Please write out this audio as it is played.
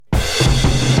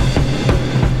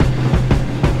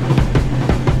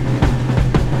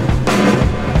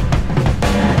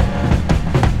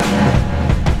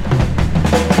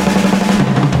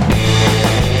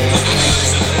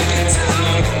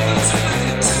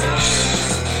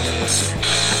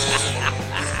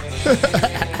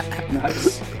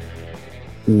Nice.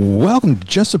 Welcome to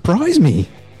Just Surprise Me.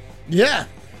 Yeah.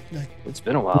 It's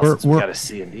been a while since we got a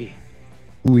C&D.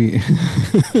 We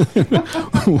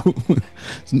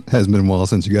hasn't been a while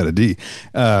since you got a D.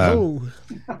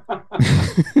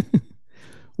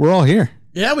 We're all here.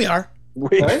 Yeah, we are.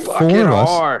 We fucking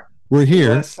are. We're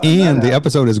here, and the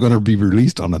episode is going to be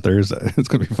released on a Thursday. It's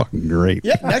going to be fucking great.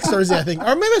 Yeah, next Thursday, I think.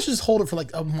 Or maybe I should just hold it for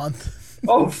like a month.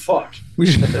 Oh, fuck. We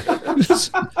should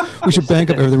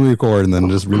bank up everything we record and then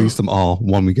just release them all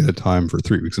 1 week at a time for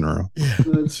 3 weeks in a row. Yeah.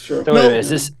 That's true. So wait, is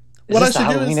this the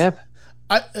Halloween app?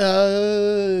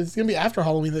 It's gonna be after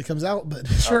Halloween that it comes out, but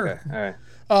sure. Okay.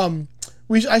 All right.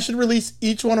 I should release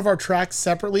each one of our tracks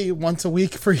separately once a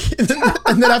week for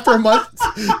and then after a month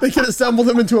they can assemble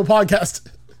them into a podcast.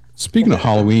 Speaking of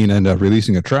Halloween and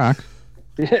releasing a track,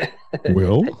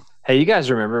 Will? Hey, you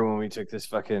guys remember when we took this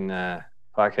fucking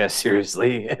podcast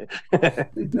seriously?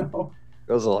 No.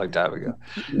 It was a long time ago.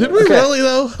 Did we really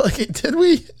though? Like, did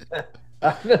we?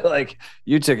 I feel like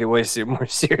you took it way more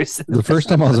serious. The first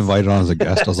time I was invited on as a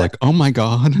guest, I was like, "Oh my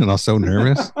god!" and I was so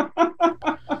nervous.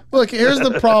 Look, here's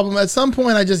the problem. At some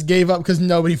point, I just gave up because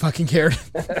nobody fucking cared.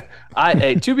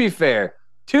 Hey, to be fair,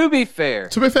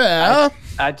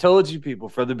 I told you people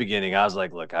from the beginning. I was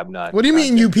like, "Look, I'm not." What do you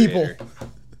mean, you people?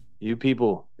 You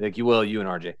people, like you and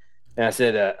RJ. And I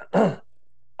said,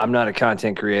 "I'm not a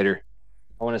content creator.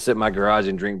 I want to sit in my garage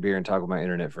and drink beer and talk with my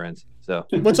internet friends." So,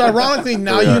 which ironically,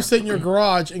 now you sit in your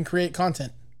garage and create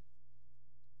content.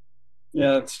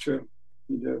 Yeah, that's true.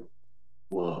 You do.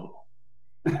 Whoa.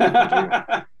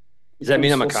 Does that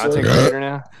mean I'm a content creator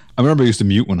now? I remember I used to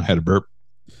mute when I had a burp.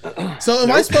 So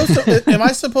am I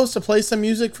supposed to play some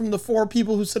music from the four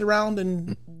people who sit around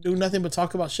and do nothing but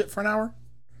talk about shit for an hour?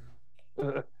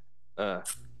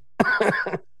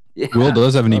 Yeah. Will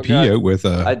does have an EP out with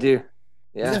I do.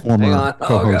 Yeah. Former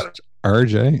co-host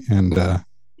RJ and the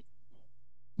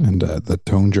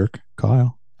tone jerk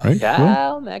Kyle. Right?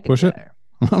 Kyle McIntyre. Push it.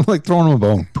 I'm like throwing him a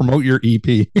bone. Promote your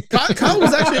EP. Kyle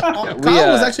was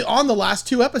actually on the last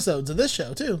two episodes of this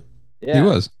show too. Yeah, he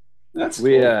was. That's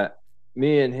cool.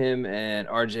 Me and him and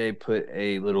RJ put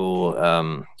a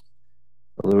little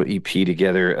EP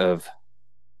together of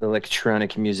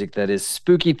electronic music that is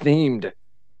spooky themed,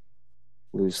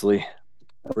 loosely.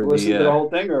 I listened to the whole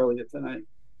thing earlier tonight.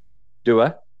 Do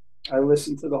what? I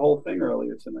listened to the whole thing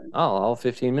earlier tonight. Oh, all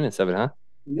 15 minutes of it, huh?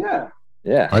 Yeah.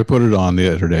 Yeah. I put it on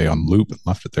the other day on loop and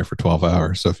left it there for 12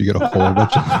 hours. So if you get a whole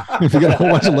bunch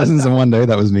of listens in one day,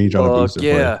 that was me trying to boost it.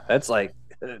 Yeah, that's like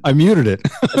I muted it.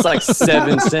 It's like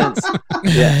 7 cents.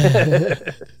 Yeah.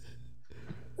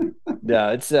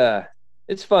 No,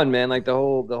 it's fun, man. Like the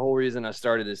whole reason I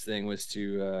started this thing was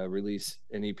to release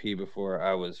an EP before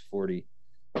I was 40.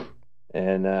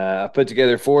 And I put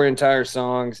together 4 entire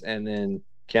songs, and then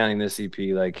counting this EP,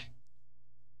 like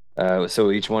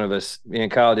so each one of us, me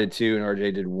and Kyle did 2 and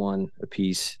RJ did 1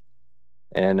 apiece.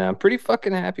 And I'm pretty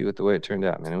fucking happy with the way it turned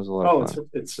out, man. It was a lot of fun.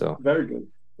 It's so very good.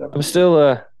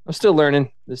 Definitely. I'm still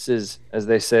learning. This is, as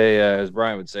they say, as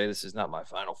Brian would say, this is not my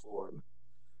final form.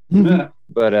 Yeah.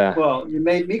 But well, you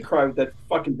made me cry with that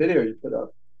fucking video you put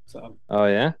up. So. Oh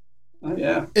yeah. Oh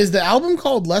yeah. Is the album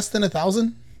called Less Than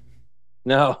 1,000?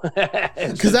 No.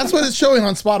 Because that's what it's showing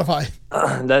on Spotify.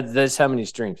 That's how many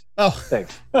streams. Oh,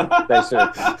 thanks. Thanks for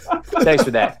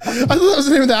that. I thought that was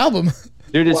the name of the album.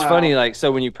 Dude, it's funny. Like,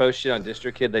 so when you post shit on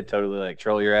DistroKid, they totally like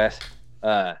troll your ass.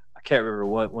 I can't remember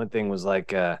what one thing was like.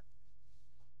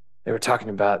 They were talking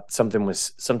about something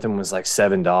was like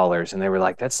 $7, and they were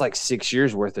like, "That's like 6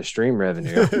 years worth of stream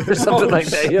revenue," or something like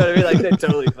that. You know what I mean? Like they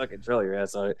totally fucking troll your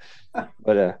ass on it.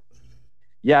 But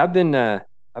yeah, I've been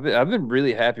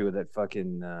really happy with that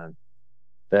fucking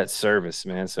that service,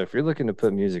 man. So if you're looking to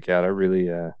put music out, I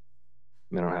really I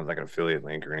don't have like an affiliate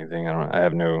link or anything. I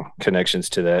have no connections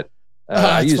to that.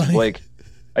 I used Blake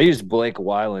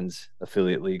Weiland's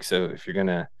affiliate link. So if you're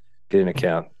gonna get an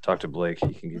account, talk to Blake.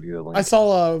 He can give you a link. I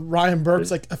saw Ryan Burke's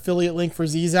like affiliate link for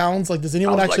Z-Sounds. Like, does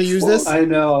anyone actually use this? I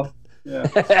know. Yeah.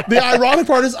 The ironic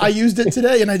part is I used it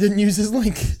today and I didn't use his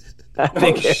link. I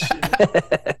think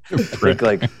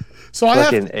like so I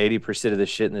fucking 80% of the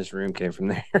shit in this room came from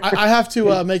there. I have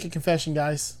to make a confession,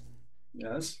 guys.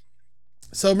 Yes.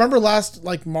 So remember last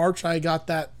like March, I got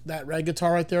that red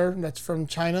guitar right there. That's from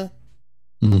China.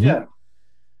 Mm-hmm. Yeah.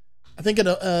 I think it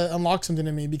unlocked something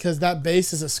in me because that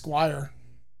bass is a Squire.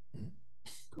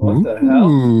 What the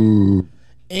hell?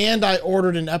 And I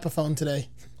ordered an Epiphone today.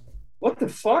 What the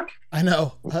fuck? I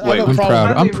know. I'm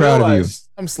proud of you.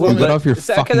 I'm slow. Get off your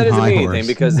fucking high horse.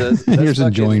 Because you're just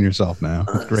enjoying yourself now.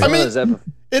 Great. I mean,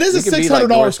 it is a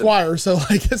 $600 Squire, so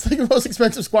like it's like the most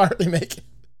expensive Squire they make.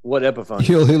 What Epiphone?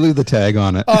 He'll leave the tag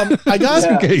on it. I got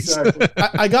Yeah, in case. exactly.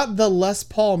 I got the Les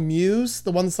Paul Muse,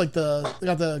 the one that's like they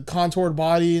got the contoured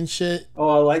body and shit. Oh,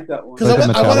 I like that one. Because Like the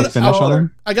metallic finish on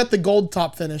them? I got the gold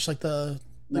top finish, like the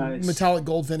Nice. metallic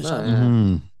gold finish Oh, on it. yeah.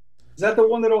 Mm. Is that the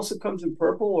one that also comes in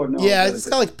purple or no? Yeah, Is it's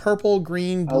that got like purple,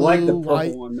 green, I blue, like the purple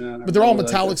white, one, man. I but they're all really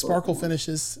like metallic that sparkle one.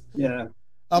 finishes. Yeah.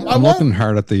 I I'm want, looking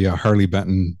hard at the Harley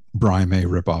Benton Brian May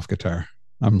ripoff guitar.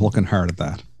 I'm looking hard at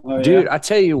that. Oh, yeah. Dude, I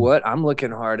tell you what, I'm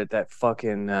looking hard at that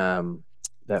fucking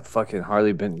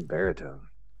Harley Benton baritone.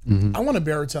 Mhm. I want a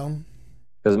baritone.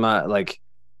 Because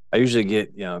I usually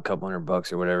get a couple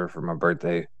 $100 or whatever for my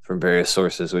birthday from various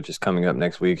sources, which is coming up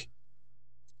next week.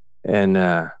 And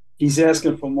He's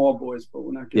asking for more, boys, but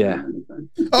we're not giving Yeah. him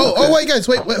anything. Oh, wait, guys,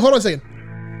 wait, hold on a second.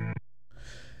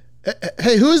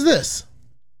 Hey, who is this?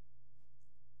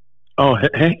 Oh,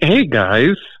 hey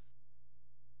guys.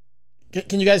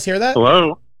 Can you guys hear that?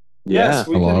 Hello. Yes,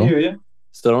 we Hello? can hear you.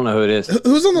 still don't know who it is.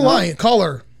 Who's on the No. line?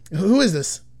 Caller. Who is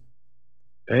this?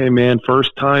 Hey, man.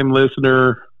 First time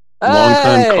listener, long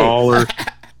time Hey! caller.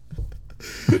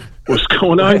 What's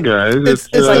going on, guys?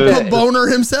 It's like that- the boner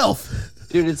himself.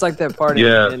 Dude, it's like that part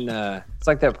Yeah. it's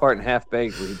like that part in Half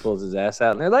Baked where he pulls his ass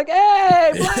out and they're like,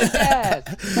 "Hey, black ass!"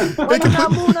 It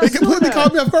completely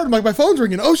caught me off guard. I'm like, my phone's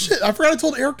ringing. Oh shit! I forgot I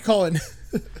told Eric to call in.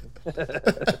 yeah,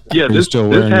 Are you this still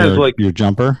this wearing has like your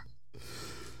jumper?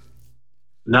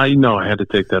 now I had to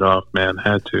take that off, man.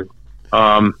 Had to.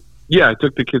 Yeah, I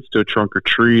took the kids to a trunk or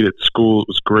treat at school. It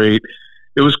was great.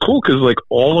 It was cool because like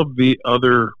all of the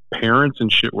other parents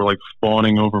and shit were like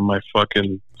fawning over my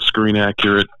fucking screen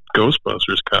accurate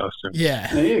Ghostbusters costume.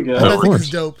 Yeah, There you go. that Of thing is course.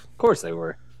 dope. Of course they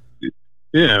were.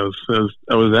 Yeah, I was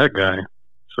that guy.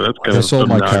 So that's kind I of sold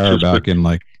my car obnoxious, but- back in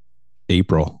like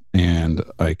April, and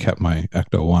I kept my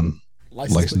Ecto One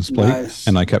license plate, Nice.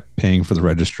 and I kept paying for the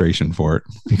registration for it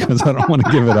because I don't want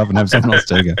to give it up and have someone else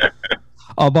take it.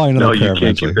 I'll buy another No, car you can't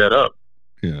eventually. give that up.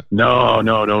 Yeah. No,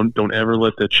 don't ever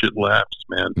let that shit lapse,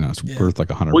 man. No, it's Yeah. worth like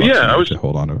 $100. Well, yeah, and I you was- should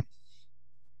hold on to it.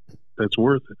 That's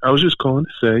worth it. I was just calling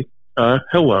to say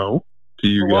hello to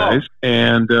you Hello. guys,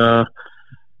 and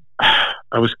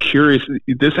I was curious.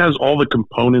 This has all the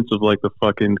components of like the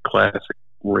fucking classic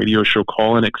radio show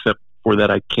call-in, except for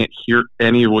that I can't hear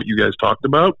any of what you guys talked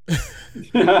about.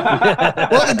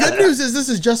 Well, the good news is this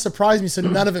has just surprised me, so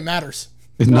none of it matters.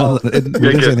 It's not, it I is guess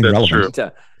anything that's relevant.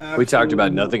 true. We talked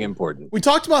about nothing important. We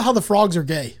talked about how the frogs are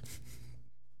gay.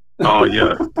 Oh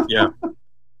yeah, yeah.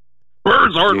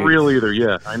 Birds aren't Dude. real either.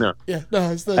 Yeah, I know. Yeah,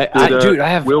 no, it's the. Did, Dude, I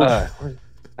have Will- I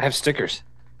have stickers.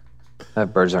 I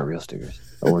have birds aren't real stickers.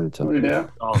 I ordered Oh, some. yeah.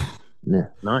 Oh, Yeah.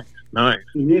 nice.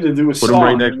 You need to do a Put song. them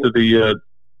right next to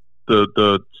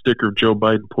the sticker of Joe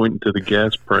Biden pointing to the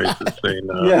gas prices, saying,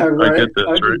 Yeah, right. "I get this,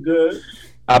 I right?" can do it.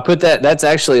 I put that. That's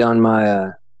actually on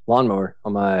my lawnmower,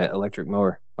 on my electric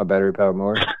mower, my battery powered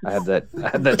mower. I have that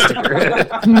sticker,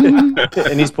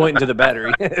 and he's pointing to the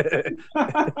battery.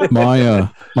 My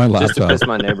Just to laptop, piss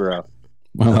my neighbor off.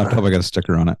 I got a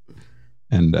sticker on it,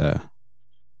 and I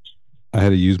had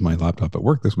to use my laptop at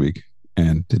work this week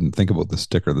and didn't think about the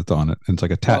sticker that's on it. And it's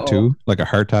like a tattoo, like a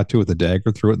heart tattoo with a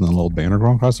dagger through it, and then a little banner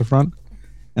going across the front,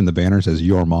 and the banner says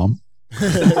 "Your Mom."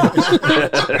 Should I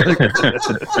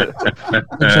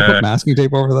put masking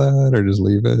tape over that, or just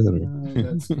leave it? Or...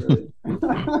 That's great.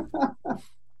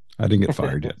 I didn't get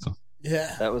fired yet, so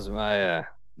Yeah. That was my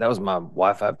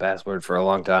Wi-Fi password for a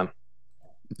long time.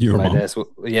 your Somebody mom. asked,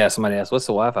 somebody asked, "What's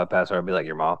the Wi-Fi password?" I'd be like,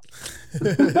 "Your mom."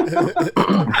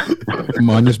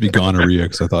 Mine used to be gonorrhea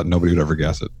because I thought nobody would ever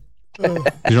guess it. Oh.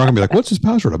 You're not gonna be like, "What's his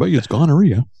password?" I bet you it's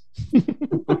gonorrhea.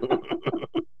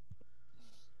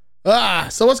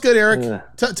 So what's good, Eric? Yeah.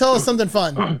 Tell us something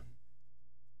fun.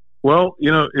 Well,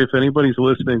 if anybody's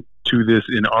listening to this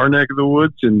in our neck of the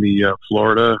woods in the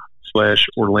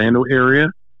Florida/Orlando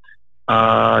area,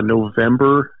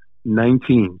 November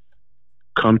 19th,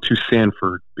 come to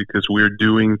Sanford because we're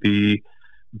doing the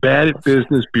Bad at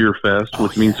Business Beer Fest,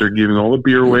 which means they're giving all the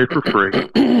beer away for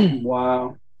free.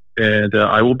 Wow. And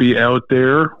I will be out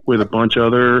there with a bunch of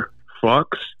other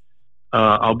fucks.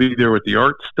 I'll be there with the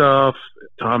art stuff.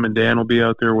 Tom and Dan will be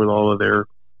out there with all of their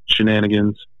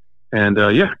shenanigans. And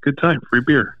good time, free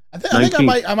beer. I think I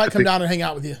 19. might come down and hang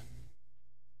out with you.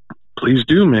 Please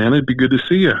do, man. It'd be good to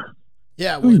see you.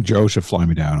 Yeah. I think Joe should fly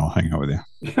me down. I'll hang out with you.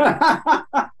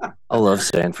 I love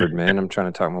Sanford, man. I'm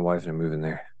trying to talk my wife into moving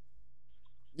there.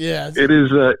 Yeah. It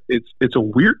is. It's a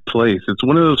weird place. It's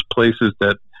one of those places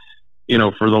that,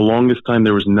 for the longest time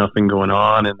there was nothing going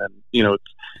on, and then it's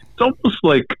almost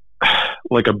like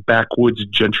a backwoods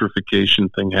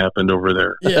gentrification thing happened over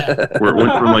there. Yeah. Where it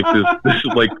went from like this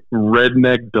like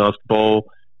redneck dust bowl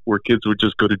where kids would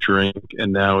just go to drink,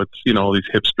 and now it's all these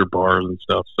hipster bars and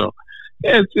stuff. So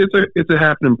yeah, it's a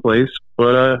happening place.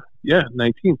 But yeah,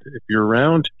 19th. If you're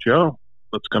around, Joe,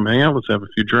 let's come hang out. Let's have a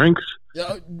few drinks.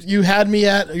 You had me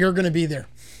at. You're going to be there.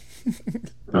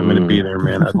 I'm going to be there,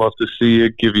 man. I'd love to see you.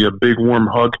 Give you a big warm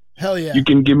hug. Hell yeah. You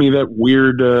can give me that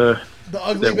weird, the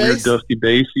ugly bass? weird dusty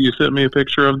bass you sent me a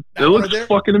picture of. That It one looks right there?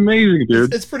 fucking amazing,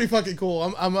 dude. It's pretty fucking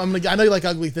cool. I know you like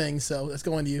ugly things, so it's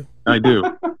going to you. I do.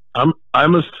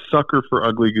 I'm a sucker for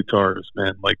ugly guitars,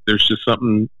 man. Like there's just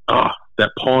something. That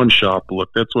pawn shop look.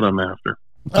 That's what I'm after.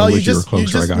 Oh, I you wish you were just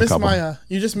closer. I got a missed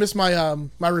couple.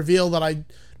 my reveal that I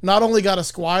not only got a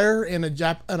Squire and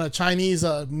a Chinese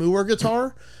Mooer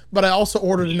guitar, but I also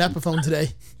ordered an Epiphone today.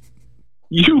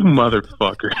 You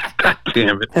motherfucker! God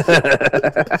damn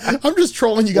it! I'm just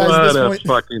trolling you guys What at a this point.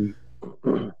 fucking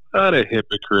what a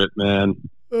hypocrite, man.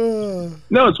 Uh,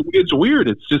 No, it's weird.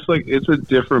 It's just like it's a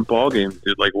different ballgame,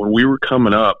 dude. Like when we were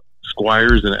coming up,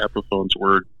 Squires and Epiphones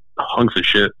were hunks of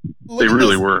shit. look They at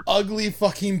really this were. ugly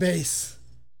fucking bass.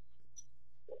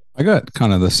 I got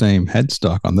kind of the same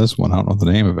headstock on this one. I don't know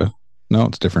the name of it. No,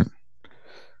 it's different.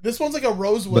 This one's like a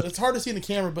rosewood. It's hard to see in the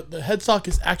camera, but the headstock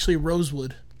is actually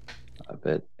rosewood. I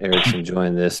bet Eric's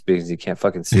enjoying this because he can't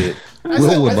fucking see it.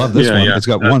 Will would love this Yeah, one. yeah. It's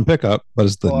got one pickup, but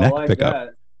it's the Oh, I neck like pickup.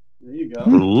 that. There you go.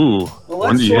 Ooh, Well, when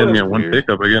that's you had sort me of at one weird.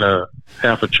 pickup, I get a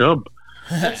half a chub.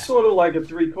 That's sort of like a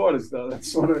 3/4 though.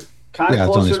 That's sort of kind of Yeah,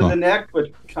 it's only closer to small. the neck,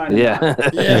 but kind of Yeah.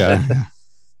 Yeah.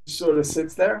 sort of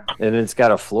sits there. And it's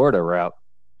got a Florida route.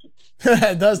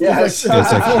 It does. Yes.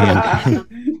 look like-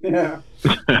 Yeah.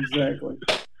 Exactly.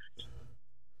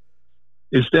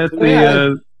 Is that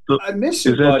Yeah, the? I miss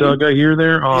you, Is that buddy. Doug I hear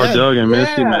there? Oh, Yeah. Doug, I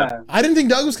miss you, man. Yeah. I didn't think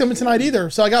Doug was coming tonight either,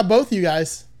 so I got both of you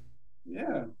guys.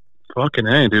 Yeah. Fucking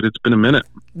hey, dude, it's been a minute.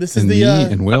 This is And me the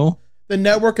and Will. the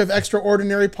network of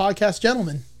extraordinary podcast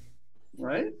gentlemen.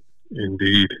 Right.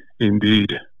 Indeed,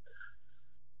 indeed.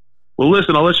 Well,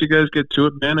 listen, I'll let you guys get to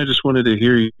it, man. I just wanted to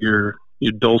hear your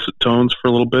dulcet tones for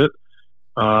a little bit.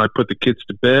 I put the kids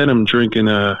to bed. I'm drinking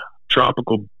a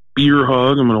tropical beer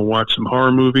hug. I'm going to watch some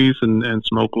horror movies and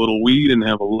smoke a little weed and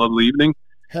have a lovely evening.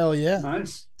 Hell yeah.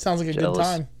 Nice. Sounds like a Jealous. good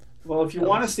time. Well, if you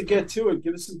want us to get to it,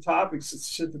 give us some topics. It's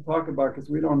shit to talk about because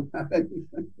we don't have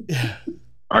anything.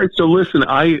 All right, so listen,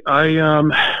 I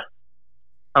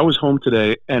was home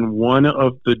today, and one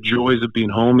of the joys of being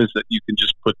home is that you can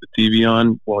just put the TV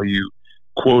on while you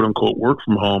quote unquote work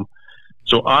from home.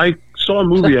 So I saw a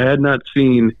movie I had not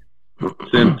seen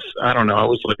since I don't know, I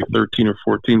was like 13 or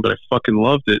 14, but I fucking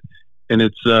loved it, and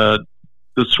it's the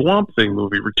Swamp Thing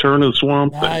movie, Return of the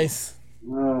Swamp Thing. Nice.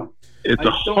 It's I a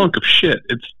don't- hunk of shit.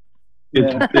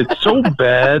 Yeah. It's so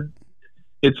bad.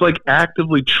 It's like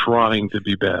actively trying to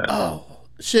be bad. Oh,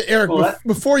 shit, Eric, Well,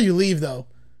 before you leave, though,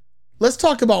 let's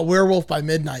talk about Werewolf by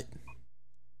Midnight.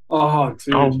 Oh,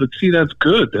 dude. Oh, but see, that's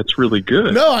good. That's really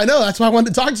good. No, I know. That's why I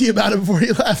wanted to talk to you about it before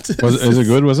you left. Is it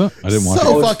good? Was it? I didn't watch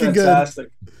So- it. it's fucking good. fantastic.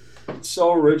 It's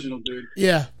so original, dude.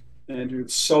 Yeah. Andrew,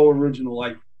 it's so original.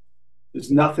 Like,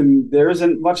 there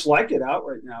isn't much like it out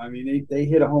right now. I mean, they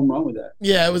hit a home run with that.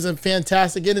 Yeah, it was a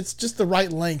fantastic, and it's just the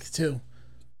right length, too.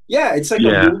 Yeah, it's like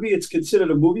Yeah. a movie. It's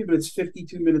considered a movie, but it's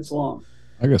 52 minutes long.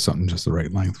 I got something just the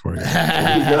right length for you.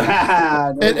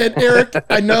 and Eric,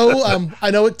 I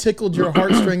know it tickled your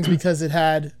heartstrings because it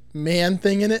had Man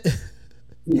Thing in it.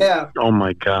 Yeah. Oh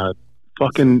my god.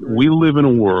 Fucking we live in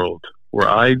a world where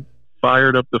I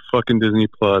fired up the fucking Disney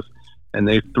Plus and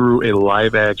they threw a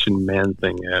live action Man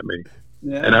Thing at me.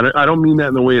 Yeah. And I don't mean that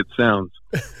in the way it sounds.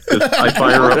 'Cause I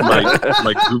fire up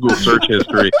my Google search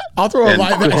history I'll throw a and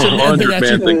live action Man Thing 100 at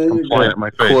Man you. Things come flying at my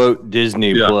face. Quote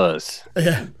Disney Yeah. Plus.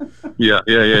 Yeah.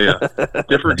 Yeah.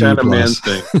 Different D kind of Man plus.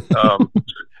 Thing.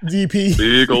 DP.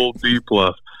 Big old D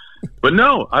plus. But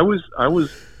no, I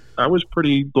was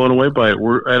pretty blown away by it.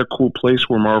 We're at a cool place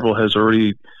where Marvel has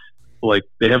already, like,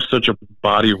 they have such a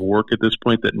body of work at this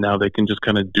point that now they can just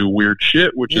kind of do weird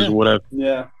shit, which Yeah. is what I've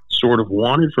Yeah. sort of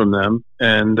wanted from them.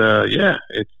 And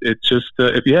it's just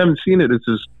if you haven't seen it, it's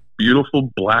this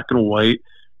beautiful black and white,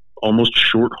 almost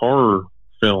short horror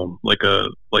film, like a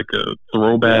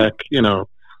throwback,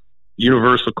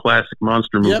 Universal classic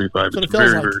monster movie Yep, vibe. that's what It's it feels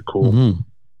very, like. very cool. Mhm.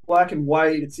 Black and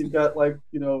white. It's got like,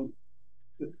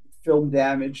 film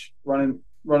damage running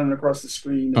across the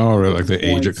screen. Oh, really? Like the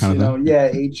age it kind of thing? Yeah,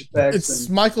 age effects. It's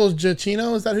Michael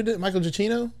Giacchino. Is that who did it? Michael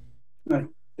Giacchino?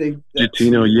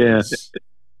 Giacchino, yeah.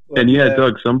 And yeah,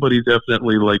 Doug, somebody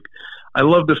definitely I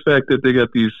love the fact that they got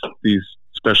these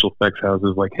special effects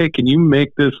houses. Like, hey, can you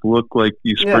make this look like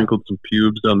you Yeah. sprinkled some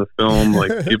pubes on the film? Like,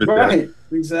 give it that. Right,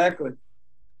 exactly.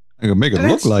 I can make it And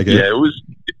look it's- like it. Yeah,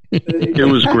 it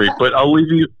was great. But I'll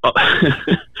leave you.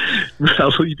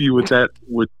 I'll leave you with that.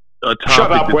 With a topic.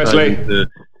 Shut up, Wesley.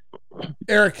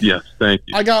 Eric. Yes, thank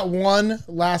you. I got one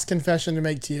last confession to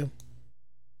make to you.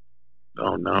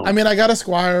 Oh no. I mean, I got a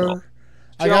Squire.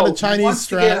 I got a Chinese wants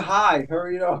to get strap. high.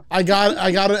 Hurry it up. I got an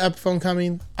Epiphone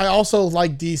coming. I also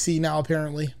like DC now,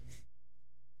 apparently.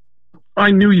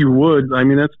 I knew you would. I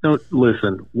mean, that's no.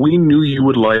 Listen, we knew you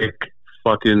would like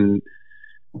fucking.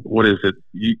 What is it?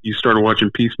 You started watching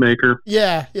Peacemaker?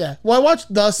 Yeah. Well, I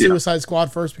watched The Suicide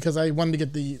Squad first because I wanted to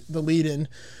get the lead in.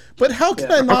 But how can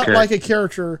I not like a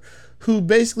character who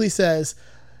basically says,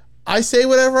 I say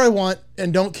whatever I want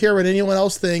and don't care what anyone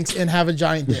else thinks and have a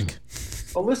giant dick?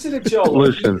 Well, listen to Joe.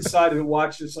 Listen, he decided to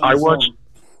watch this on I his watched. own.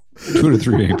 2 to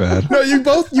 3 ain't bad. No, you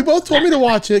both told me to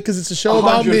watch it because it's a show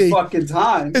about 100 me. fucking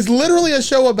times. It's literally a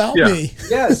show about me.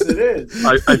 Yes, it is.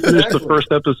 I finished the first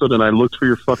episode and I looked for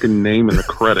your fucking name in the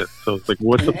credits. So it's like,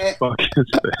 what the fuck is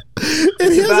that?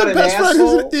 And he has about a an best friend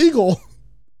who's an asshole. eagle.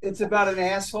 It's about an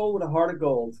asshole with a heart of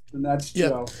gold, and that's Yeah.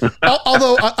 Joe.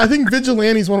 Although I think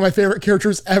Vigilante is one of my favorite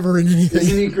characters ever in anything.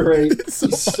 Isn't he great? It's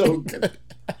He's so fucking good.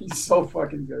 He's so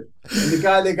fucking good. And the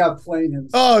guy they got playing him.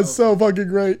 Oh, it's so fucking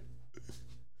great.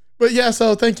 But yeah,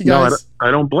 so thank you No, guys.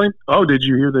 I don't blame. Oh, did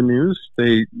you hear the news?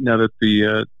 Now that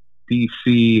the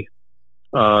DC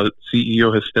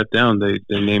CEO has stepped down, they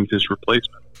named his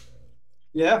replacement,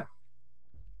 Yeah,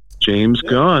 James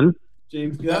Gunn,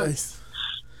 James Gunn. Nice.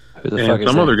 Who the fuck and is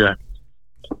some that? other guy.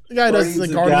 The guy does Guardians the of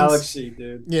the Guardians. Galaxy,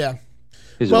 dude. Yeah.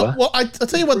 He's Well, what? I'll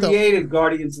tell you what though. Created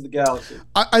Guardians of the Galaxy.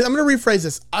 I'm gonna rephrase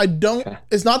this. I don't. Okay.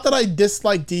 It's not that I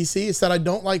dislike DC. It's that I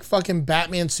don't like fucking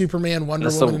Batman, Superman, Wonder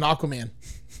That's Woman, the- and Aquaman.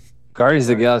 Guardians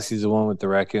of the Galaxy is the one with the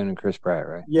raccoon and Chris Pratt,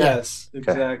 right? Yes, Okay.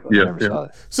 exactly. Yeah. Never saw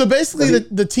that. So basically,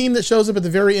 the team that shows up at the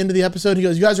very end of the episode, he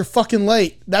goes, "You guys are fucking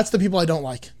late." That's the people I don't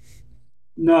like.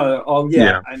 No, oh yeah,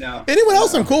 Yeah. I know. Anyone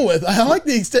else, I'm cool with. I like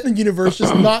the extended universe,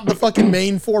 just not the fucking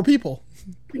main 4 people.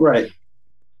 Right.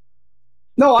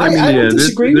 No, I I mean, don't yeah,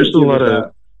 disagree there's with a you. lot with of-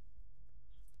 that.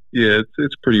 Yeah,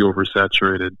 it's pretty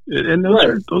oversaturated, and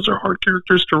those are hard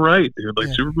characters to write, dude. Like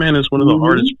Yeah. Superman is one of the Mhm.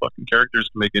 hardest fucking characters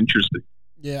to make interesting.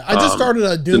 Yeah, I just started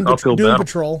a Doom, an uphill Doom battle.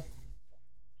 Patrol.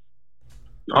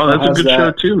 Oh, that's a How's good that?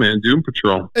 show too, man. Doom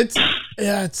Patrol.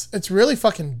 It's really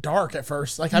fucking dark at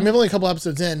first. Like I'm only a couple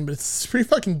episodes in, but it's pretty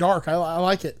fucking dark. I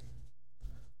like it.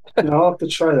 Yeah, I'll have to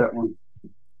try that one.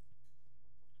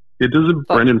 Yeah, doesn't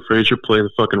Brendan Fraser play the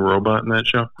fucking robot in that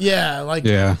show? Yeah, like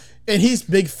Yeah. and he's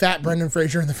big fat Brendan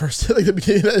Fraser in the first like the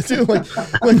beginning of that too.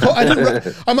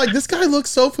 I'm like, this guy looks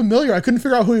so familiar. I couldn't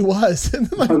figure out who he was. And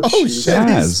then like, Oh, oh jeez. shit,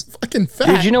 he's fucking fat.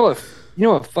 Dude, you know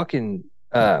what fucking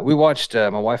we watched my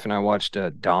wife and I watched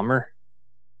Dahmer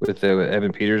with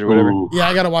Evan Peters or whatever. Ooh. Yeah,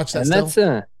 I gotta watch that And still.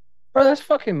 that's bro, that's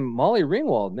fucking Molly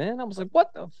Ringwald, man. I was like,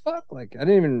 what the fuck? Like I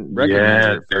didn't even recognize Yeah,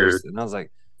 her at first. And I was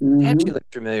like, Mhm. damn, she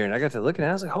looked familiar. And I got to look at it.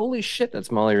 I was like, holy shit,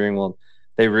 that's Molly Ringwald.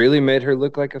 They really made her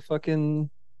look like a fucking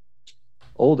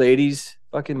old 80s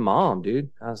fucking mom, dude.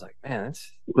 I was like, man,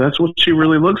 That's what she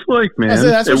really looks like, man. I said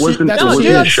that's It what she- wasn't. that's It what she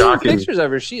wasn't is. I've seen shocking. pictures of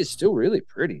her. She is still really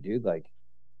pretty, dude. Like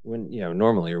when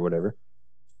normally or whatever.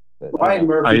 But, Ryan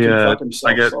Murphy can fuck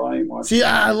himself, I got- so I ain't watching. See,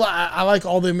 I like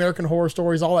all the American Horror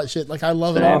Stories, all that shit. Like I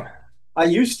love it all. I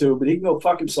used to, but he can go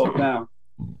fuck himself now.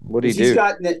 what do you He's do?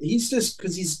 gotten it. He's just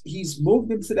because he's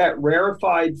moved into that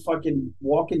rarefied fucking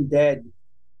Walking Dead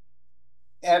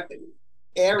area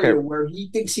Okay. where he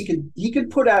thinks he could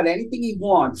put out anything he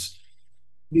wants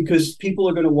because people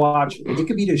are going to watch it. It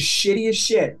could be the shittiest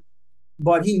shit,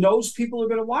 but he knows people are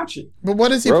going to watch it. But what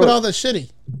does he Bro. put out that's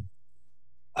shitty?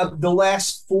 The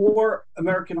last 4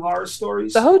 American Horror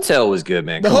Stories. The hotel was good,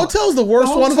 man. The Come on. hotel's the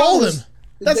worst The one of Hotel all of was- them.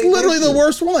 That's they- literally the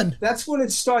worst one. That's when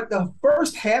it started. The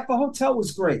first half of Hotel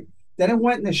was great. Then it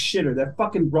went in the shitter. That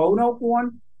fucking Roanoke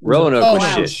one. was a Roanoke was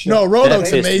clown shit. show. No, That Roanoke's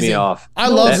pissed amazing. me off. I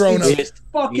No, love that's- Roanoke. It's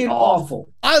fucking off. awful.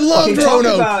 I love Okay, talk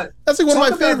Roanoke. about- That's like one of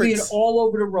Talk my about being favorites. all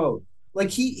over the road. Like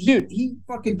he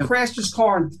fucking crashed his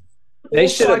car on They all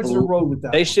should have- sides of the road with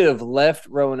that. They should have left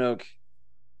Roanoke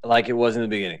like it was in the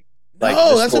beginning. Like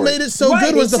No, the that's what story. made it so Right,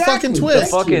 good was the exactly. fucking The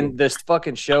twist. Thank this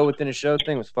fucking show within a show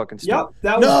thing was fucking stupid. Yep,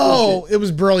 that was No, bullshit. it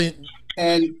was brilliant.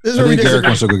 And This is I a think Eric ridiculous.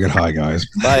 wants to go get high, guys.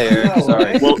 Bye, Eric. No, Sorry.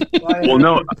 right? Well, Right. Well,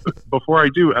 no. Before I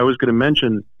do, I was going to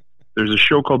mention there's a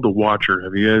show called The Watcher.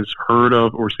 Have you guys heard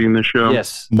of or seen this show?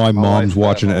 Yes. My mom's wife,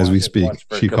 watching it as we speak. watched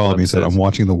for a She couple called me and said, episodes. I'm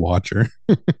watching The Watcher.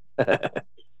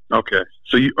 Okay.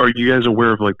 So are you guys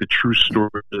aware of like the true story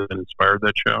that inspired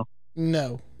that show?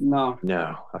 No. No.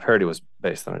 No, I've heard it was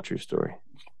based on a true story.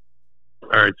 All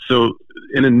right. So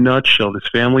in a nutshell, this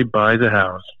family buys a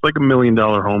house, like $1 million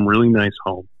home, really nice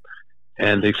home,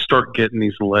 and they start getting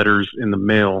these letters in the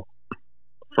mail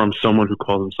from someone who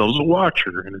calls themselves a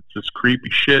watcher, and it's this creepy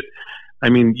shit. I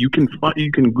mean, you can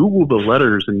Google the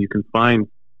letters and you can find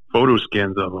photo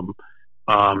scans of them.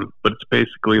 But it's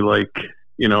basically like,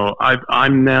 you know,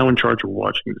 I'm now in charge of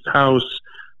watching this house.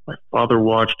 My father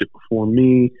watched it before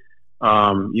me.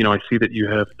 You know, I see that you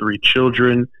have 3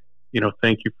 children. You know,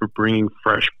 thank you for bringing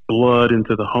fresh blood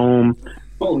into the home.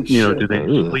 Holy you know, shit. do they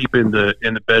sleep in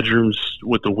the bedrooms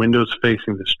with the windows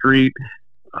facing the street?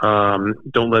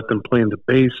 Don't let them play in the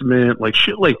basement. Like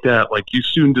shit like that. Like you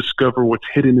soon discover what's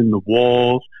hidden in the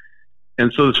walls.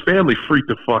 And so this family freaked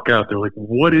the fuck out. They're like,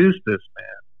 what is this,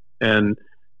 man? And,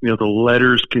 you know, the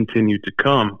letters continue to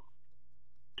come.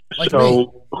 Like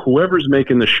so whoever's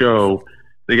making the show,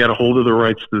 they got a hold of the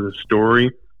rights to the story.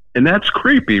 And that's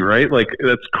creepy, right? Like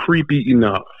that's creepy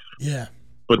enough. Yeah.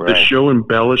 But Right. the show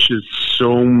embellishes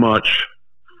so much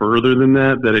further than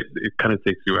that it kind of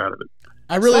takes you out of it.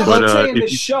 I really Stop hope. saying the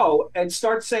if you- show and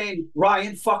start saying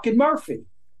Ryan fucking Murphy.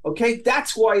 Okay,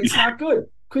 that's why it's not good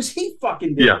because he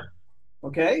fucking did. Yeah. It.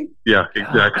 Okay, Yeah,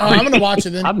 exactly. I'm gonna watch it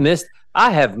then.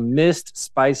 I have missed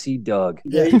Spicy Doug.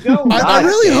 there you go. I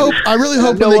really damn hope. it. I really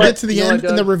hope You know when they what? get to the You know end what,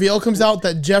 and the Doug? reveal comes out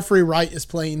that Jeffrey Wright is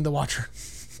playing the Watcher.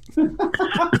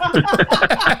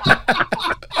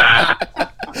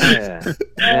 Yeah.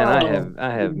 Man, I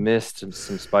have missed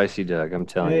some Spicy Doug. I'm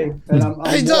telling Hey, you. and I'm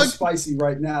Hey, more Doug. spicy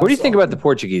right now. What do you so- think about the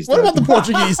Portuguese? What Doug? about the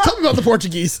Portuguese? Tell me about the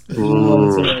Portuguese.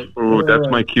 Ooh, that's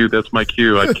my cue. That's my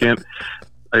cue. I can't.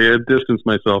 I gotta distance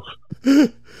myself.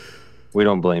 We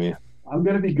don't blame you. I'm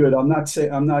gonna be good. I'm not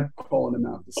calling him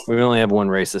out. We only have one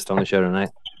racist on the show tonight.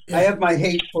 I have my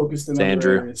hate focused in It's other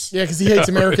Andrew. areas. Yeah, because he hates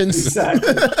Americans.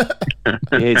 Exactly.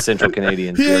 He hates Central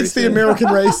Canadians. He already hates the said. American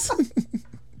race.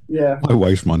 Yeah. My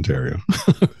wife's from Ontario.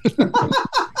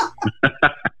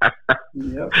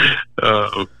 Yep.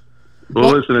 Well, Well-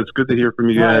 listen, it's good to hear from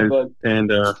you All right, guys. bud. And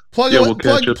Plug, Yeah, we'll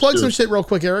catch up plug soon. some shit real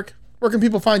quick, Eric. Where can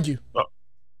people find you?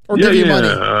 Or yeah, give you yeah.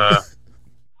 money?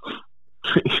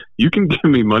 You can give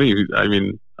me money. I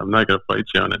mean, I'm not gonna fight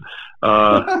you on it.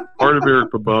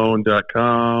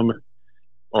 artoferic.com,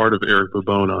 Art of Eric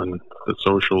Babone on the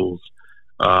socials.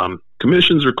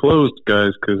 Commissions are closed,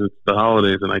 guys, because it's the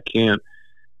holidays, and I can't.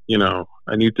 You know,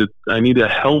 I need a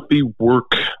healthy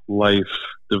work-life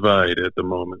divide at the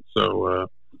moment. So,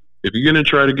 if you're gonna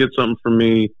try to get something from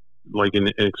me, like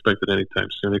expect it anytime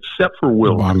soon, except for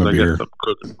Will, Buy him a 'cause I beer. got something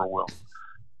cooking for Will.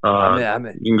 I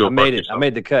you can go made fuck it. I yourself.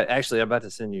 made the cut. Actually, I'm about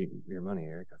to send you your money,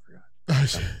 Eric. I forgot. Oh,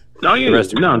 shit. No, The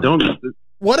rest of no, it. don't.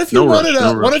 What if you No wanted rush,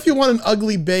 no What rush. if you want an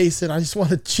ugly base and I just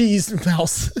want a cheese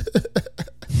mouse?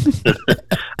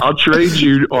 I'll trade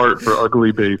you art for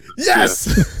ugly bases.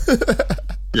 Yes.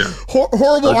 Yeah.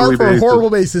 Horrible Ugly art for bases. horrible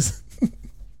bases.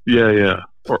 Yeah.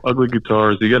 Or ugly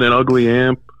guitars. You got an ugly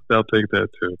amp? I'll take that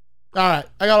too. All right,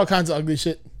 I got all kinds of ugly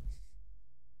shit.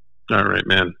 All right,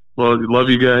 man. Well, love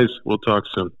you guys. We'll talk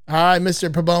soon. All right, Mr.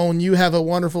 Pabone, you have a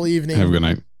wonderful evening. Have a good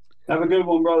night. Have a good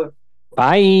one, brother.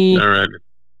 Bye. All right.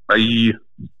 Bye.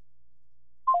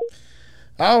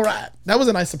 All right, that was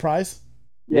a nice surprise.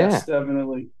 Yes,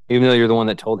 definitely. Even though you're the one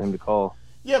that told him to call.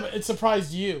 Yeah, but it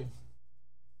surprised you.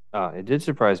 Oh, it did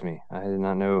surprise me. I did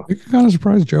not know. You kind of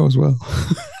surprised Joe as well.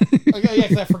 Okay, yeah,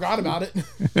 because I forgot about it.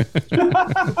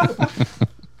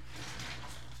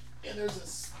 And there's a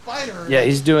spider. Yeah,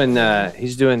 he's doing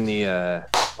the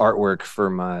artwork for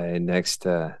my next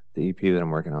the EP that I'm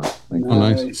working on. Like, Oh,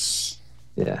 nice. Nice.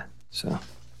 yeah. So Did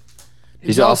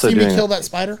he's y'all also see me doing kill that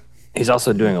spider. he's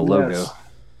also doing a logo. Yes.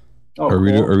 Oh, Are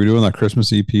we cool. are we doing that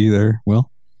Christmas EP there? Will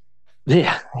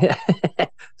Yeah.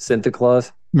 Santa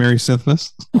Claus. Merry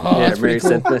Synthmas? Oh, yeah, that's Mary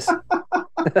pretty cool. sent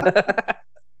this.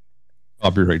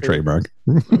 Copyright trademark.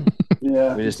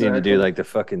 Yeah. We just need to do like the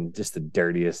fucking just the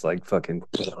dirtiest like fucking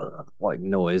like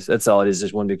noise. That's all it is.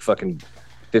 Just one big fucking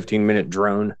 15-minute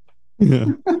drone Yeah.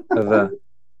 of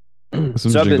Some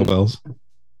So I've jingle been- bells.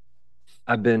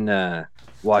 I've been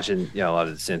watching a lot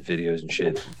of the synth videos and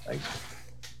shit, like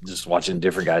just watching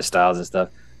different guys' styles and stuff.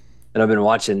 And I've been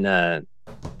watching the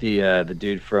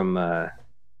dude from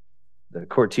the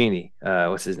Cortini,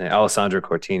 what's his name? Alessandro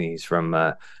Cortini. He's from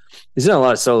he's done a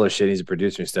lot of solo shit. He's a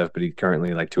producer and stuff, but he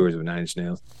currently like tours with 9 Inch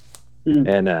Nails. Mm.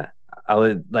 And I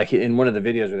would like in one of the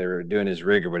videos where they were doing his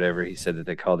rig or whatever, he said that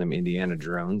they called him Indiana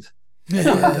Drones. And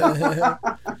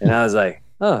I was like,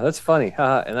 oh, that's funny.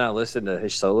 Haha. And then I listened to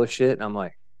his solo shit and I'm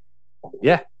like,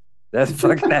 yeah, that's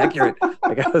fucking accurate.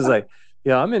 Like I was like,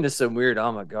 yeah, I'm into some weird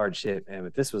avant-garde shit, man.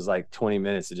 But this was like 20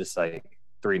 minutes of just like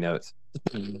 3 notes.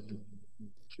 You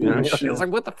know, I was like,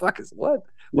 what the fuck is what?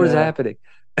 What is Yeah. happening?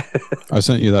 I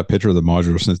sent you that picture of the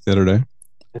modular synth the other day,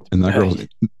 and that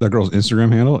girl's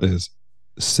Instagram handle is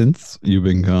Synths You've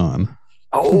Been Gone.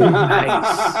 Oh,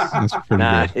 nice. That's pretty good.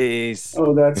 Nice.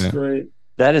 Oh, that's Yeah. great.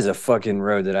 That is a fucking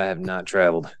road that I have not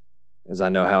traveled, because I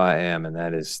know how I am, and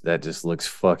that just looks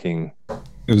fucking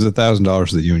It was $1,000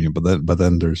 to the union, but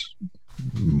then there's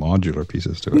modular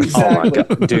pieces to it. Exactly. Oh my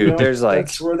god, dude! There's like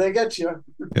that's where they get you.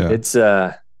 Yeah. it's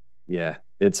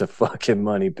it's a fucking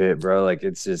money pit, bro. Like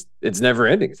it's never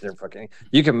ending. It's never fucking.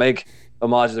 You can make a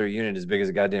modular unit as big as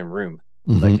a goddamn room.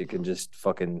 Mhm. Like it can just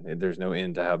fucking. There's no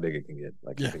end to how big it can get.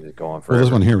 Like it can just go on Well, forever.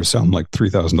 this one here was selling like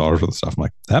 $3,000 worth of stuff. I'm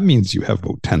like, that means you have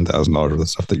about $10,000 worth of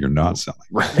stuff that you're not selling.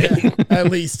 Right. Yeah, at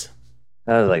least.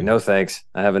 I was like, no thanks.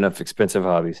 I have enough expensive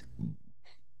hobbies.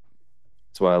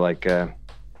 That's why I like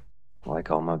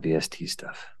all my VST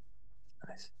stuff.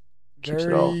 Nice. Keeps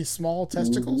it all. Very small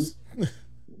testicles.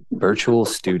 Virtual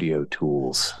studio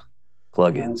tools,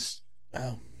 plugins.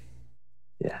 Oh.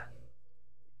 Yeah.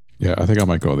 Yeah, I think I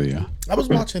might go the I was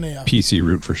watching PC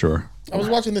route for sure. I was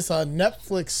watching this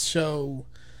Netflix show.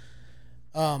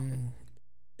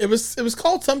 It was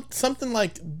called something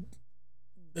like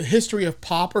the history of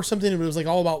pop or something. It was like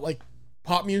all about like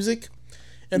pop music,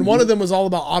 and one of them was all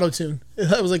about autotune.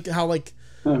 That was like how like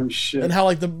Oh shit. and how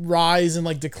like the rise and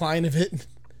like decline of it.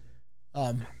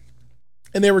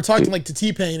 And they were talking like to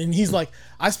T-Pain, and he's like,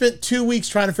 I spent 2 weeks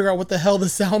trying to figure out what the hell the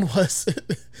sound was.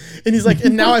 And he's like,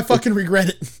 and now I fucking regret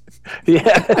it. Yeah.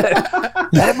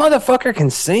 That motherfucker can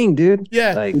sing, dude.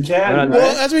 Yeah. Like, He can, I, right?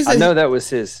 Well, that's what he said. I know that was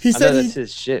his. He I said know that's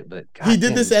his shit, but He goddamn,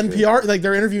 did this he's good. NPR, like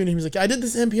they're interviewing him. He's like, I did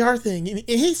this NPR thing, and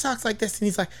he talks like this, and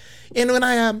he's like, and when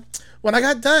I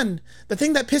got done, the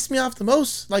thing that pissed me off the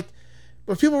most, like,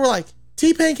 where people were like,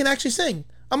 T-Pain can actually sing.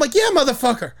 I'm like, yeah,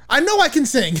 motherfucker, I know I can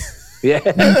sing. Yeah.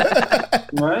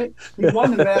 Right? He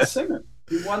won the Masked Singer.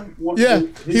 He won Yeah,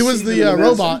 his he was season the of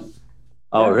Masked robot. Singer.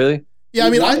 Oh, really? Yeah, I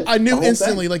He mean, won it, I the knew whole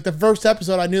instantly, thing. like the first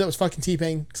episode, I knew that was fucking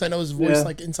T-Pain because I know his voice Yeah.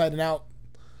 like inside and out.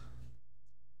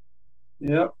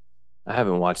 Yep. I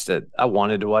haven't watched it. I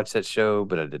wanted to watch that show,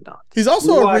 but I did not. He's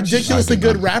also We a watched- ridiculously I did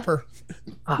good not. rapper.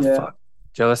 Ah, Yeah. fuck.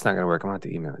 Joe, that's not gonna work. I'm gonna have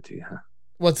to email it to you, huh?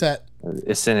 What's that?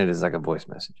 It's sent it as like a voice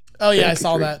message. Oh yeah, I Thank you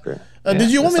saw for- that. for- Did yeah,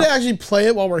 you want me that's to not- actually play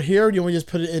it while we're here, or do you want me to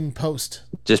just put it in post?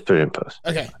 Just put it in post.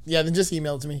 Okay, yeah, then just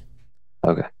email it to me.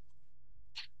 Okay.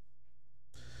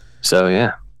 So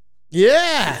yeah,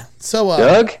 Yeah. So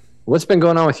Doug, what's been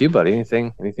going on with you, buddy?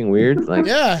 Anything weird? Like,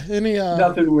 yeah. Any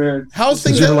Nothing weird. how's Has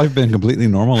things? your At, life been completely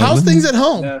normal? how's lately? things at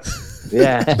home?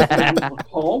 Yeah. yeah.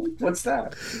 Home? What's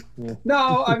that? Yeah.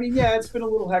 No, I mean, yeah, it's been a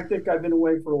little hectic. I've been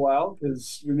away for a while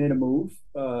because we made a move,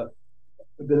 a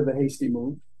bit of a hasty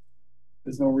move.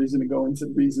 There's no reason to go into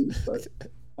the reasons, but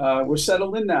we're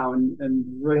settled in now and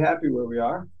very happy where we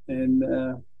are. And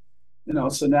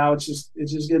so now it's just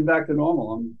getting back to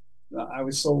normal. I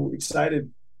was so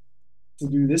excited to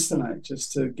do this tonight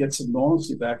just to get some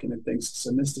normalcy back into things. 'Cause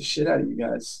I missed the shit out of you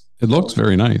guys. It looks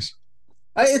very nice.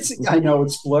 I know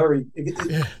it's blurry.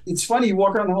 It's funny. You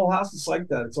walk around the whole house, it's like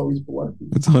that. It's always blurry.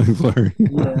 It's all blurry.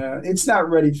 Yeah, it's not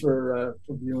ready for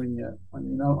viewing yet. I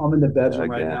mean, I'm in the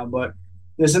bedroom right now, but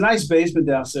there's a nice basement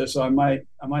downstairs, so I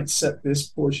might set this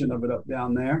portion of it up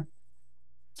down there.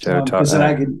 Because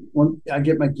then when I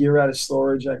get my gear out of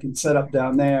storage, I can set up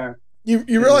down there. You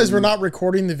realize we're not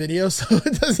recording the video, so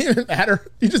it doesn't even matter.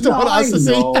 You just don't want us to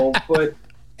see. But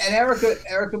and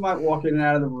Erica might walk in and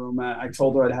out of the room. I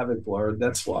told her I'd have it blurred.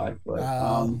 That's why. But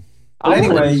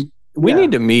anyway, we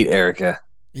need to meet Erica.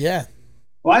 Yeah.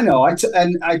 Well, I know.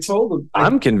 I told her.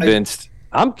 I'm convinced.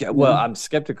 I'm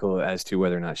skeptical as to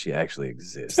whether or not she actually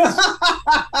exists.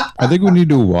 I think we need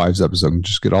to do a wives episode and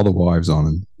just get all the wives on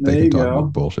and they There can you talk go.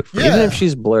 about bullshit. Yeah. Even if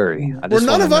she's blurry. I Well, just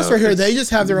none wanna of us know are here. if They it's-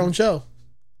 just have their own show,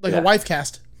 like Yeah. a wife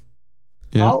cast.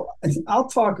 Yeah. I'll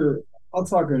talk her. I'll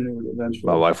talk her into it eventually.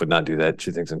 My wife would not do that.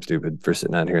 She thinks I'm stupid for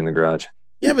sitting out here in the garage.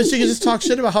 Yeah, but she can just talk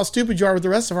shit about how stupid you are with the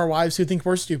rest of our wives who think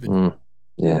we're stupid. Mm.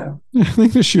 Yeah. I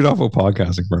think just shoot off a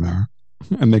podcasting for an hour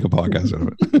and make a podcast out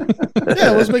of it.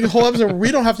 Yeah, let's make a whole episode where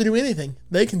we don't have to do anything.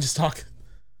 They can just talk.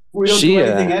 We don't do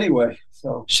anything anyway.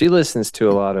 So She listens to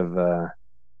a lot of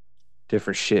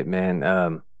different shit,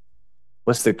 man.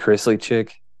 What's the Chrisley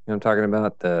chick? You know what I'm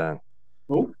talking about?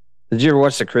 Who? Did you ever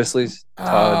watch the Chrisleys?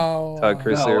 Todd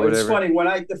Chrisley or No, whatever. it's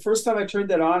funny the first time I turned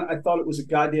that on, I thought it was a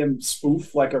goddamn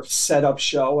spoof, like a set-up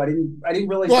show. I didn't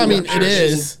realize. Well, I they mean, were it actual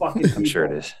is. fucking I'm sure it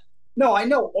people. is. No, I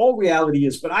know all reality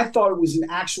is, but I thought it was an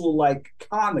actual like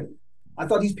comedy. I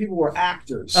thought these people were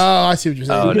actors Oh, I see what you're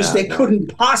saying. because no, they no.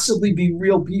 couldn't possibly be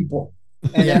real people.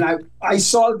 And Yeah. then I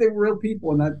saw that they were real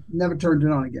people, and I never turned it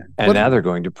on again. And now they're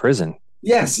going to prison.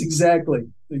 Yes, exactly.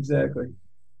 You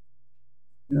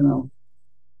know.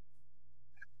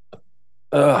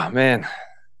 Oh man.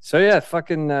 So yeah,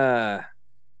 fucking I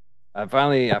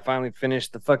finally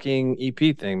finished the fucking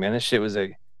EP thing, man. This shit was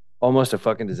almost a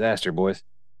fucking disaster, boys.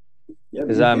 Yeah,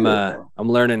 Because I'm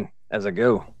learning as I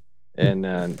go. And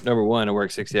number one, I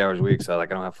work 60 hours a week, so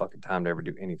like I don't have fucking time to ever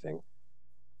do anything.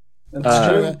 That's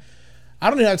true. I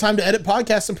don't even have time to edit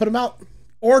podcasts and put them out,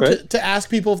 or to ask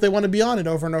people if they want to be on it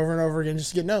over and over and over again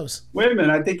just to get no's. Wait a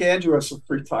minute, I think Andrew has some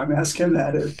free time. Ask him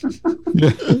that.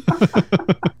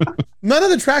 None of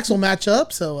the tracks will match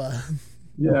up, so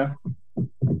yeah.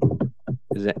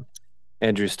 Is it?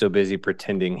 Andrew's still busy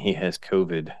pretending he has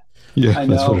COVID. Yeah, I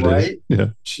know, right? Yeah.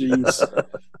 Jeez.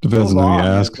 Depends on who you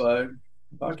ask.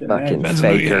 Fucking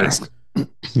faker.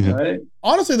 Yeah. Right?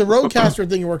 honestly, the Rodecaster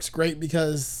thing works great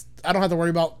because I don't have to worry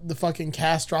about the fucking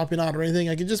cast dropping out or anything.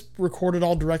 I can just record it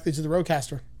all directly to the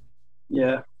Rodecaster.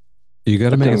 Yeah. You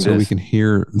got to make it so we can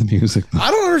hear the music.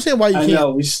 I don't understand why you can't. I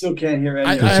know, we still can't hear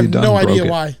anything. I have no idea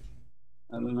why.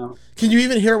 I don't know. Can you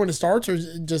even hear it when it starts, or is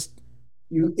it just...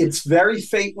 It's very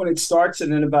faint when it starts,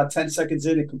 and then about 10 seconds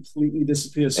in, it completely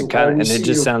disappears. So and it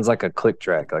just sounds like a click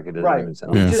track. Like it doesn't even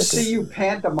sound You like just see you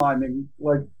pantomiming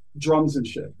like drums and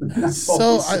shit. It's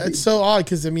so odd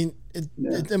because, I mean,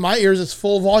 in my ears, it's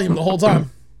full volume the whole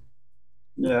time.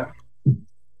 Yeah.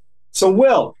 So,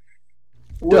 Will,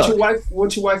 what's your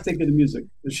wife think of the music?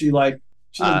 Is she like,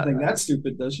 she doesn't think that's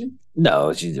stupid, does she?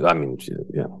 No, she's not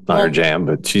her jam,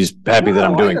 but she's happy that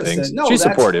I'm doing things. No, she's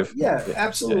supportive. Yeah,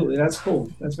 absolutely. That's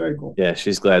cool. That's very cool. Yeah,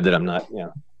 she's glad that I'm not,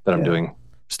 that I'm doing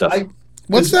stuff.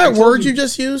 What's that word you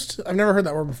just used? I've never heard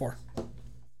that word before.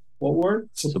 What word?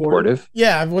 Supportive.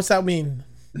 Yeah, what's that mean?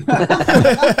 When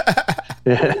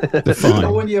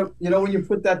you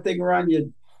put that thing around your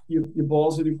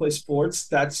balls when you play sports,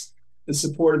 that's as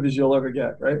supportive as you'll ever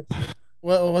get, right?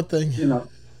 What thing?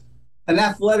 An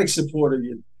athletic supporter.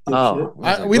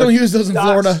 We don't use those in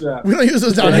Florida. Strap. We don't use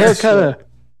those down here.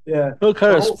 What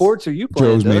kind of sports are you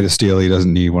playing? Joe's made of steel. He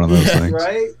doesn't need one of those things.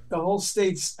 Right? The whole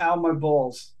state's out my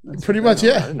balls. That's pretty much,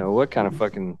 yeah. I don't know what kind of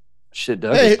fucking shit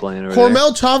Doug is playing over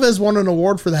Hormel Chavez won an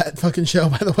award for that fucking show,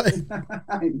 by the way.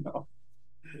 I know.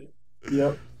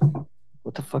 Yep.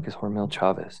 What the fuck is Hormel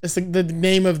Chavez? It's the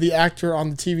name of the actor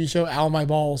on the TV show Ow My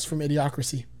Balls from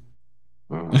Idiocracy.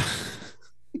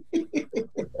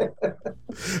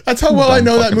 That's how well I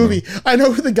know that movie. I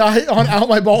know who the guy on Out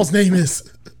My Balls name is.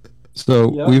 So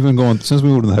we've been going since we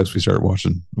moved in the house. We started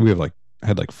watching. We have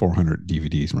had 400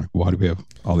 DVDs. I'm like, why do we have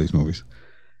all these movies?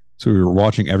 So we were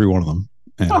watching every one of them,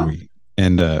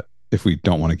 and if we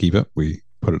don't want to keep it, we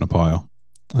put it in a pile.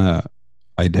 I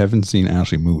haven't seen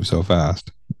Ashley move so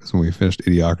fast as when we finished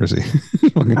Idiocracy.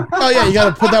 Oh yeah, you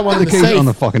got to put that one in the safe. On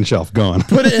the fucking shelf, gone.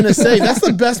 Put it in a safe. That's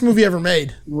the best movie ever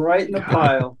made. Right in the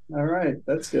pile. All right,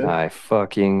 that's good. I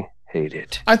fucking hate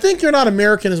it. I think You're Not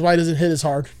American is why it doesn't hit as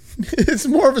hard. It's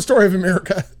more of a story of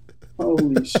America.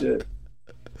 Holy shit.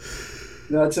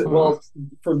 That's it. Well,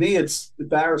 for me, it's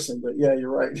embarrassing, but yeah,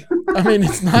 you're right. I mean,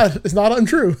 it's not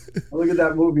untrue. I look at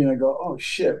that movie and I go, "Oh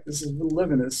shit, this is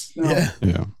living this." No,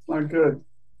 yeah, not good.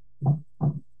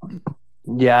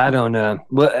 Yeah, I don't know.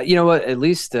 Well, you know what? At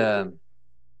least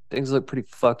things look pretty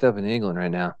fucked up in England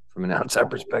right now from an outside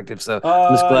perspective. So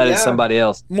I'm just glad it's somebody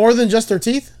else. More than just their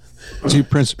teeth. See,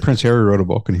 Prince Harry wrote a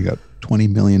book and he got $20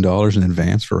 million in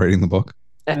advance for writing the book.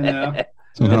 Yeah.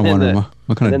 So I'm kind of wondering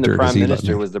what kind of dirt the prime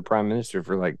minister was the prime minister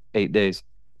for 8 days.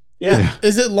 Yeah.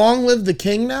 Is it Long Live the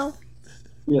King now?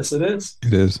 Yes, it is.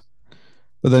 It is.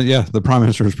 But then, the prime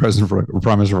minister was president for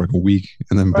a week,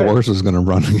 and then Boris was going to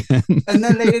run again. And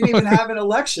then they didn't even have an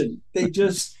election.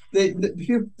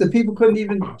 The people couldn't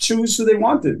even choose who they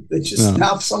wanted. They just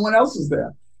now someone else is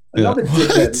there. Another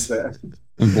dickhead is there.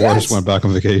 And Boris went back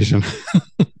on vacation.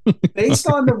 Based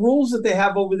on the rules that they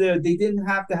have over there, they didn't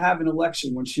have to have an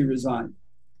election when she resigned.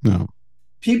 No.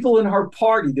 People in her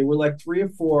party, there were 3 or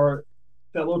 4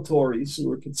 fellow Tories who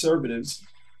were conservatives,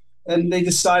 and they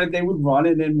decided they would run,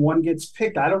 and then one gets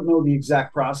picked. I don't know the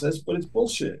exact process, but it's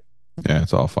bullshit. Yeah,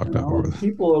 it's all fucked up over there.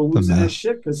 People are losing their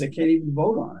shit because they can't even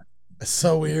vote on it. It's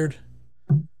so weird.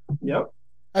 Yep.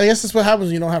 I guess that's what happens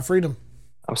when you don't have freedom.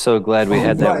 I'm so glad we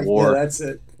had that war. Yeah, that's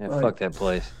it. Yeah, fuck that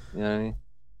place. You know what I mean?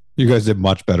 You guys did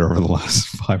much better over the last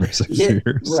 5 or 6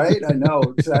 years. Right? I know,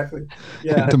 exactly.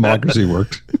 Yeah. Democracy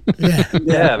worked.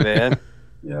 Yeah, man.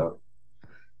 Yeah.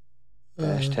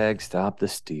 Hashtag stop the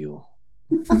steal.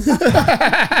 I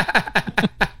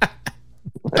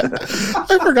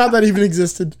forgot that even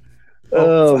existed.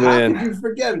 Oh, how man. How did you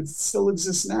forget? It still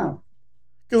exists now.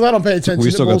 Because I don't pay attention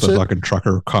We still to got the fucking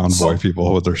trucker convoy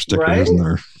people with their stickers and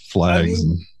their flags.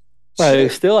 Are they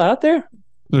still out there?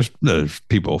 There's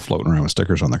people floating around with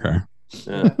stickers on their car.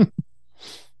 Yeah.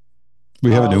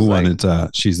 We have a new one. It's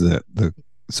she's the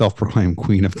self-proclaimed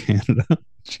Queen of Canada.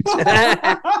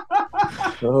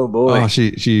 Oh boy. Oh,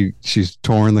 she's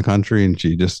touring the country and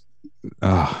she just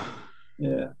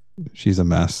yeah. She's a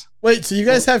mess. Wait, so you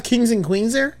guys have kings and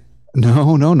queens there?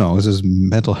 No. This is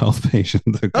mental health patient.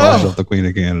 The cause of the Queen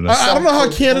of Canada. I don't know how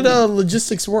Canada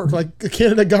logistics work. Like the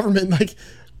Canada government, like.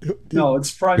 No,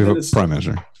 it's Prime Minister. Prime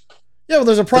Minister. Yeah, well,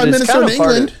 there's a Prime Minister in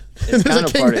England. It's kind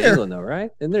of part of England, though,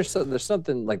 right? And there's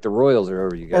something like the royals are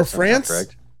over you guys. Or France,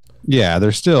 correct? Yeah,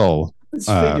 they're still. It's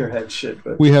figurehead shit.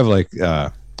 But we have like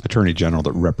Attorney General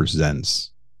that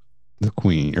represents the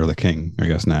Queen or the King, I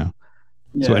guess now.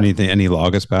 Yeah. So any law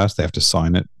gets passed, they have to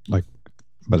sign it. Like,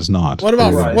 but it's not. What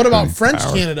about French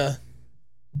Canada?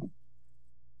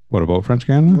 What about French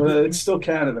Canada? Well, it's still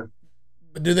Canada.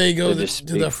 But do they go to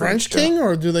the French king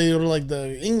or do they go to like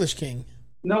the English king?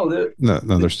 No,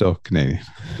 they're still Canadian.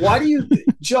 Why do you,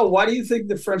 Joe? Why do you think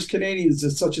the French Canadians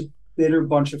are such a bitter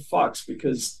bunch of fucks?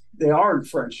 Because they aren't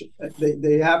French.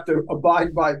 They have to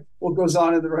abide by what goes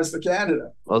on in the rest of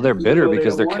Canada. Well, they're bitter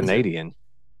because they're Canadian.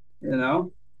 You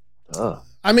know.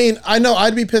 I mean, I know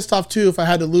I'd be pissed off too if I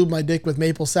had to lube my dick with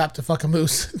maple sap to fuck a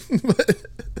moose.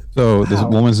 So this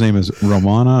woman's name is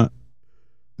Romana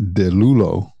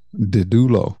Dedulo,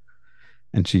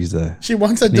 and she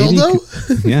wants a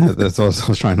dildo. Yeah, that's what I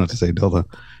was trying not to say dildo.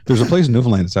 There's a place in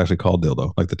Newfoundland that's actually called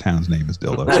Dildo. Like the town's name is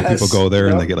Dildo. So people go there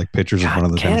and they get like pictures in front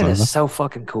of the town. Canada's so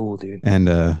fucking cool, dude.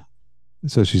 And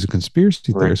so she's a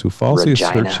conspiracy theorist who falsely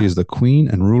asserts she is the Queen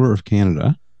and ruler of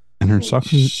Canada. And her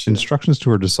instructions to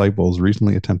her disciples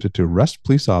recently attempted to arrest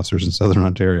police officers in Southern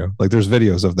Ontario. Like there's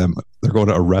videos of them. They're going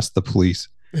to arrest the police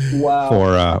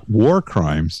for war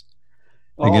crimes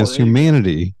against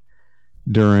humanity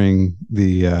during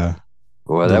the that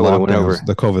would have went over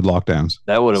the COVID lockdowns.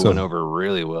 That would have went over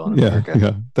really well in America.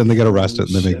 Yeah. Then they get arrested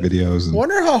and they make videos. And,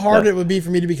 wonder how hard it would be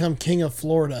for me to become king of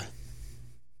Florida.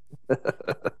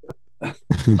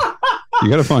 You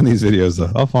got to find these videos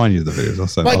though. I'll find you the videos. I'll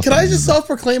send. Like, can I just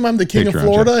self-proclaim I'm the king of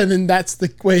Florida, and then that's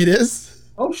the way it is?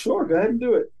 Oh, sure. Go ahead and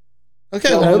do it. Okay.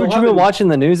 Haven't you been watching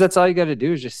the news? That's all you got to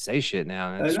do is just say shit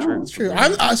now. That's true. It's true.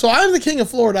 I'm the king of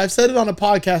Florida. I've said it on a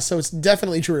podcast, so it's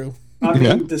definitely true. I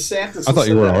mean, DeSantis. I thought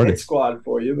you were already squad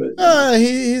for you, but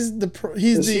he's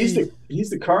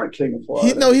the current king of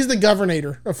Florida. He's the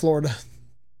governor of Florida.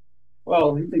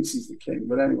 Well, he thinks he's the king,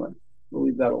 but anyway, we'll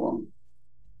leave that alone.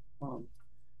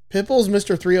 Pitbull's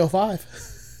Mr. 305.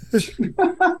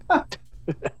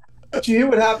 Did you hear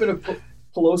what happened to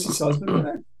Pelosi's husband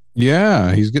today?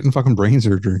 Yeah, he's getting fucking brain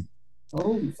surgery.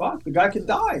 Holy fuck, the guy could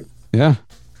die. Yeah.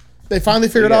 They finally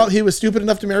figured out he was stupid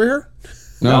enough to marry her?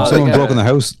 No, someone broke in the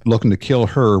house looking to kill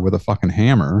her with a fucking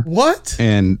hammer. What?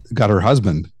 And got her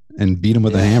husband and beat him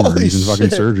with a hammer. Holy He's in fucking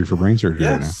surgery for brain surgery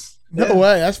right now. No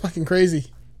way, that's fucking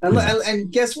crazy.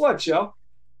 And guess what, Joe?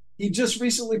 He just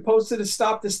recently posted a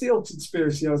Stop the Steal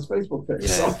conspiracy on his Facebook page.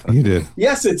 Yeah, he did.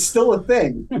 Yes, it's still a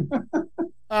thing.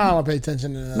 I don't want to pay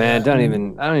attention to that. Man, don't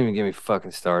even get me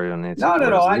fucking started on it. No.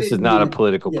 This is not a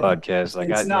political podcast. Like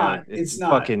it's not. It's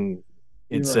not. Fucking.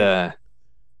 It's Never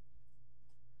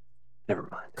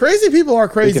mind. Crazy people are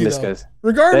crazy though.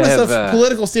 Regardless of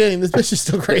political standing, this bitch is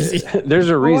still crazy. There's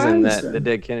a reason that the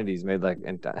Dead Kennedys made like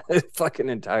fucking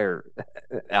entire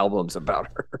albums about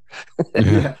her.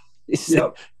 Yeah.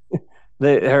 Yep.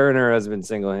 Her and her husband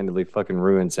single-handedly fucking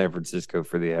ruined San Francisco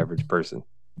for the average person.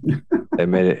 They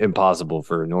made it impossible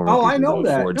for normal people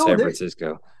to afford San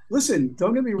Francisco. Listen,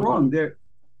 don't get me wrong. They're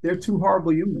two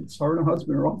horrible humans. Her and her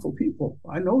husband are awful people.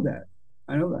 I know that.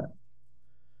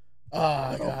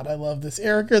 Oh, God, I love this.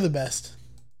 Eric, you're the best.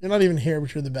 You're not even here,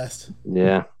 but you're the best.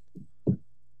 Yeah.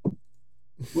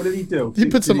 What did he do? He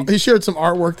shared some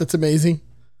artwork that's amazing.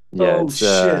 Yeah,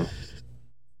 shit.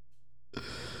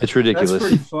 It's ridiculous. That's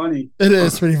pretty funny. It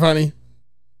is pretty funny.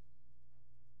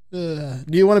 Do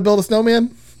you want to build a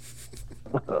snowman?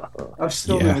 I've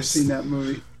still never seen that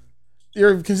movie.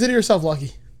 Consider yourself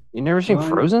lucky. You never seen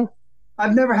Frozen?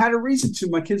 I've never had a reason to.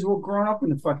 My kids were all grown up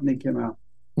when the fucking thing came out.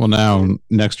 Well, now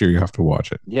next year you have to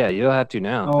watch it. Yeah, you'll have to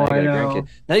now. Oh, now I know.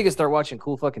 Now you can start watching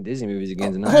cool fucking Disney movies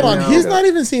again tonight. Hold on, he's not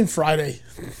even seen Friday.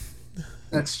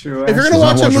 That's true. If you're gonna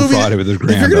watch a movie,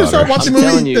 if you're gonna start watching a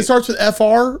movie that starts with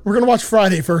FR, we're gonna watch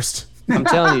Friday first. I'm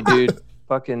telling you, dude.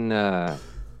 Fucking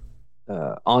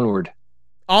Onward.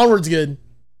 Onward's good.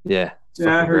 Yeah.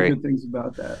 Yeah, I heard good things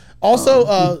about that.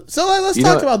 Also, so let's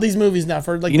talk about these movies now.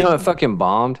 For like, it fucking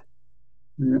bombed.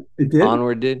 Yeah, it did.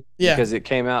 Onward did. Yeah, because it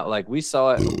came out like we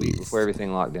saw it a week before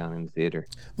everything locked down in the theater.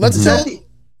 Let's tell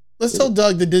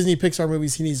Doug the Disney Pixar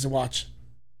movies he needs to watch.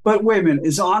 But wait a minute,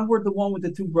 is Onward the one with the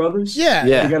two brothers? Yeah.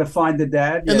 You got to find the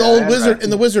dad and the old wizard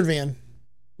in the wizard van.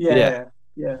 Yeah.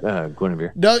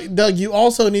 Guinevere. Doug, you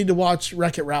also need to watch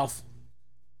Wreck-It Ralph.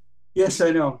 Yes, I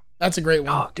know. That's a great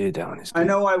one. Oh, dude, that one is good. I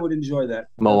know I would enjoy that.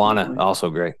 Moana, also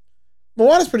great.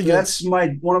 Moana's pretty good. That's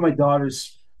one of my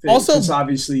daughters' Also, because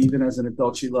obviously, even as an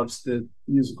adult, she loves the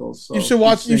musicals. So you should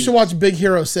watch. You should watch Big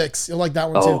Hero 6. You'll like that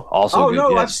one too. Also good, no,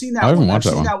 yeah. I've seen that. I haven't one. watched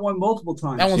I've that seen one. that one multiple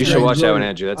times. That one's You great. should watch that one,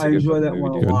 Andrew. That's a I good enjoy movie. that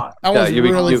one a Good. lot. That one's you-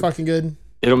 really you- fucking good.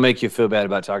 It'll make you feel bad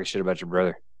about talking shit about your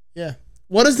brother. Yeah.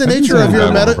 What is the I didn't nature say of your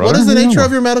that, brother. What is the No. nature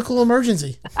of your medical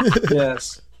emergency?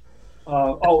 Yes.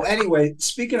 Anyway,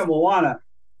 speaking of Moana,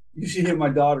 you should hear my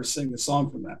daughter sing the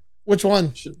song from that. Which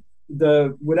one?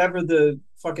 Whatever the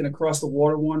fucking across the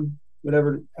water one,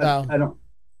 whatever. I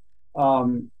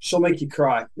don't. She'll make you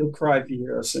cry. You'll cry if you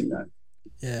hear her sing that.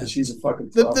 Yeah. She's a fucking.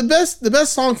 The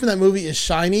best song from that movie is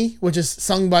 "Shiny," which is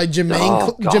sung by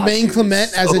Jermaine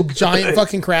Clement as a giant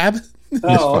fucking crab.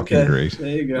 Oh, okay. Great. There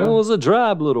you It go. was a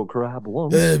drab little crab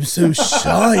one. I'm so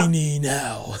shiny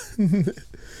now.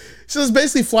 So it's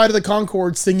basically Flight of the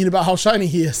Conchords singing about how shiny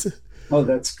he is. Oh,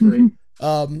 that's great.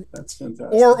 That's fantastic.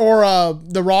 Or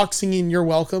The Rock singing "You're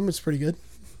Welcome." It's pretty good.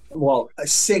 Well,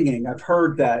 singing. I've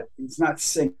heard that. It's not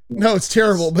singing. No, it's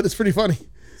terrible, but it's pretty funny.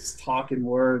 It's talking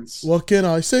words. What can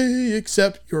I say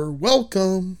except you're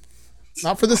welcome?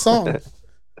 Not for the song.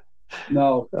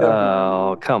 No.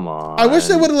 Oh, come on. I wish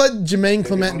they would have let Jermaine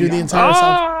Clement do the entire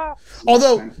song.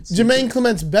 Although Jermaine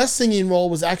Clement's best singing role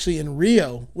was actually in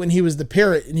Rio when he was the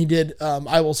parrot and he did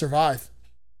 "I Will Survive,"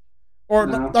 or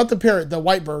not the parrot, the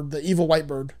white bird, the evil white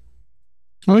bird.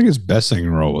 I think his best singing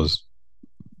role was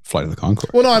Flight of the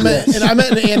Conchords. Well, no, I meant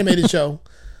an animated show,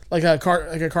 like a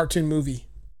cartoon movie.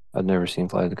 I've never seen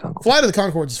Flight of the Conchords. Flight of the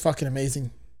Conchords is fucking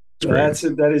amazing.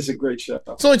 That is a great show.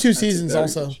 It's only 2 seasons,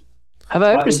 also. Have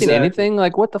I ever seen Exactly. anything?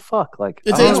 Like, what the fuck? Like,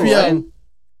 It's I don't know, HBO. man.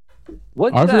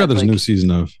 What? I forgot there's a like, new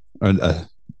season of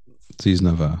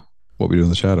What We Do in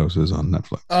the Shadows is on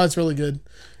Netflix. Oh, it's really good.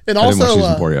 And I didn't watch season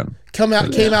also, 4 yet. came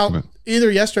out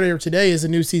either yesterday or today is a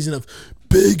new season of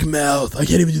Big Mouth. I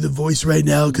can't even do the voice right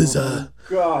now because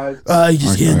God. I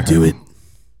just can't do it.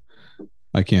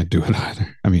 I can't do it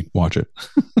either. I mean, watch it.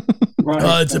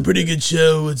 Right. It's a pretty good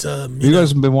show. It's You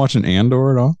guys been watching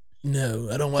Andor at all? No,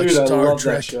 I don't watch Dude, I Star love that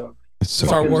Trek. show. It's so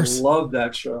Star good. Wars. Love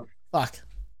that show. Fuck.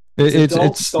 It's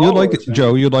adult Star you'd like Wars, it, man.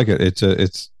 Joe. You'd like it. It's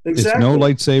Exactly. no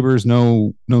lightsabers,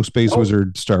 no space Nope.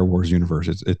 wizard Star Wars universe.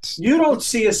 It's You don't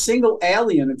see a single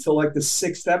alien until like the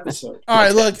 6th episode. All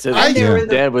right, look, So I they're in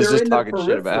the- Dad was they're just in the talking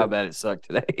shit about how periphery. bad it sucked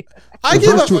today. I the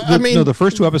give first up. two, I mean, the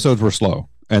first 2 episodes were slow,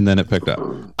 and then it picked up.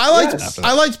 Yes.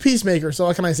 I liked Peacemaker. So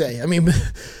what can I say? I mean,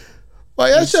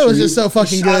 like that show is just so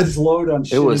fucking good.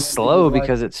 It was slow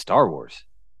because it's Star Wars.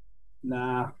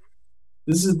 Nah,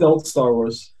 this is adult Star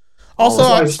Wars. Also,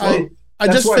 That's why it's- I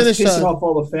that's just why it's finished. pissing off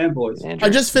all the fanboys. Andrew, I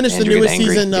just finished the Andrew newest get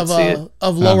angry. season You can see it.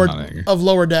 of not angry.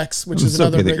 Lower Decks, which is It's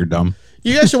another. okay that great- you're dumb.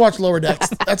 You guys should watch Lower Decks.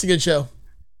 That's a good show.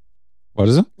 What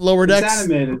is it? Lower It's Decks,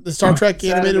 animated. the Star Trek It's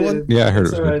animated one. Yeah, I heard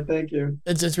It's it all was good. right. Thank you.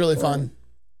 It's really fun.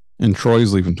 And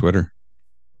Troy's leaving Twitter.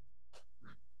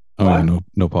 Oh, What? yeah,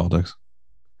 no politics.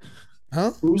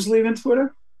 Huh? Who's leaving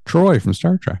Twitter? Troy from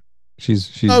Star Trek. She's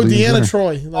Oh, leaving Deanna Twitter.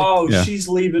 Troy. Like, Oh, Yeah. she's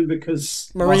leaving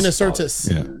because Marina Musk bought Sirtis.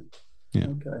 it. Yeah.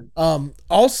 Okay.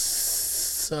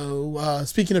 Also,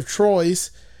 speaking of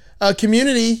Troy's,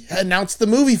 Community announced the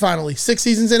movie finally. 6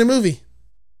 seasons in a movie.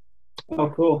 Oh,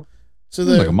 cool. So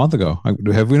Like a month ago.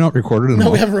 Have we not recorded it? no,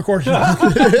 we haven't recorded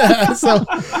it. Yeah, so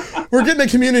we're getting a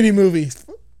Community movie.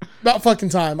 About fucking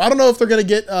time. I don't know if they're gonna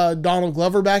get Donald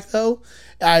Glover back though.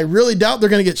 I really doubt they're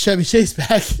gonna get Chevy Chase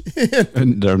back.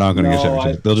 And they're not going to No, get Chevy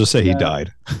Chase. They'll just say he yeah.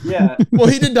 died. Yeah. Well,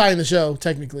 he did die in the show,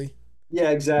 technically.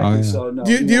 Yeah. Exactly. Oh, yeah. So no.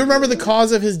 Do you remember the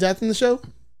cause of his death in the show?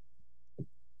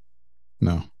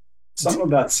 No. Something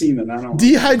about semen. I don't.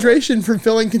 Dehydration from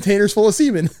filling containers full of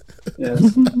semen.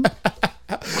 Yes.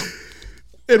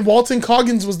 And Walton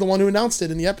Coggins was the one who announced it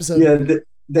in the episode. Yeah.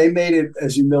 They made it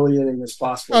as humiliating as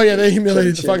possible. Oh yeah, they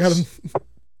humiliated the fuck out of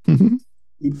him.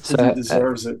 He So,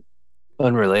 deserves it.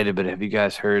 Unrelated, but have you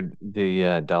guys heard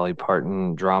the Dolly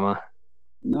Parton drama?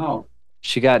 No.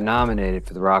 She got nominated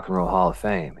for the Rock and Roll Hall of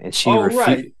Fame, and she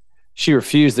Right. she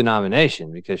refused the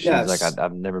nomination because she was Yes. like,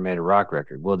 I've never made a rock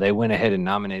record. Well, they went ahead and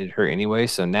nominated her anyway,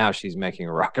 so now she's making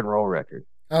a rock and roll record.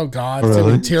 Oh god, Really? it's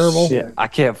gonna be terrible. Yeah. I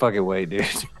can't fucking wait, dude.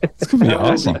 It's going to be That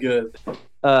would awesome. be good.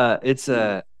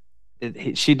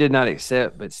 She did not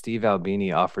accept, but Steve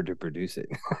Albini offered to produce it.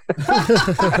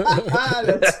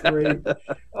 That's great.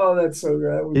 Oh, that's so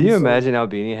great. That would Can be you so- imagine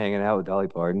Albini hanging out with Dolly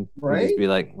Parton? He'd Right? just be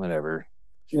like, whatever.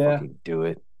 Yeah. Fucking do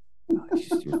it. Oh,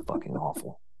 you're fucking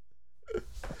awful.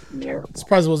 Terrible.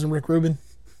 Surprised it wasn't Rick Rubin.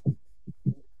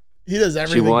 He does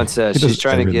everything. She wants. He does She's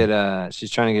trying everything. to get. She's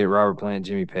trying to get Robert Plant and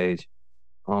Jimmy Page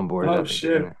on board. Oh, I think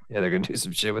shit. they're gonna do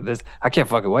some shit with this. I can't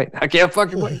fucking wait. I can't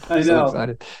fucking wait. I I'm so know.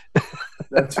 excited.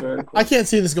 That's very cool. I can't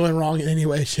see this going wrong in any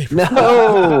way, shape, or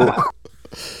No.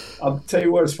 I'll tell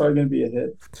you what, it's probably going to be a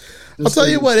hit. I'll tell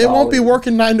you what, it won't be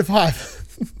working 9 to 5.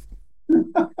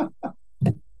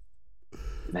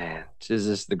 Man, this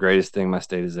is the greatest thing my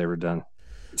state has ever done.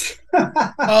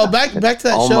 Oh, back to that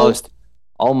show.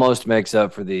 Almost makes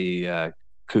up for the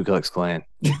Ku Klux Klan.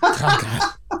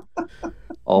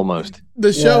 Oh, Almost.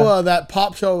 The show, that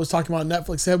pop show I was talking about on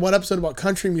Netflix, they had one episode about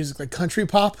country music, like country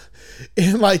pop.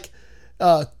 And like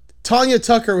Tanya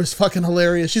Tucker was fucking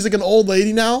hilarious. She's like an old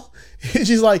lady now. And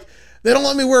she's like, they don't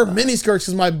let me wear mini skirts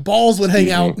because my balls would hang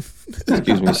out.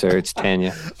 Excuse me, sir. It's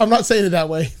Tanya. I'm not saying it that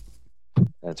way.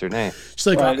 That's her name. She's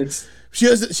like, she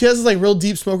has this like real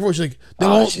deep smoke voice. She's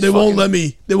like, they won't let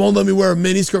me wear a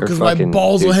mini skirt because my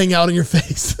balls will hang out in your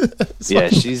face. Yeah,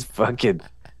 she's fucking.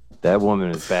 That woman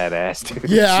is badass,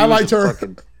 dude. Yeah, I liked her.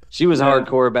 She was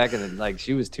hardcore back in the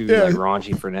she was too like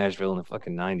raunchy for Nashville in the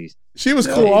fucking 90s. She was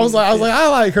cool. I was like, I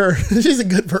like her. She's a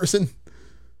good person.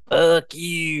 Fuck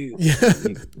you. Yeah,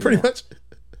 pretty much.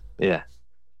 Yeah.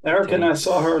 Erica and I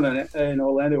saw her in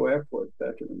Orlando Airport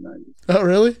back in the 90s. Oh,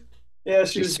 really? Yeah,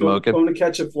 she was going to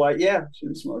catch a flight. Yeah, she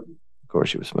was smoking. Of course,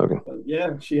 she was smoking.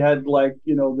 Yeah, she had like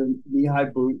the knee-high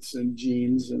boots and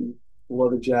jeans and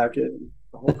leather jacket and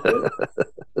the whole thing.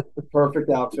 The perfect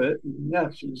outfit. Yeah,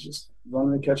 she was just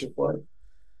running to catch a flight.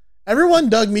 Everyone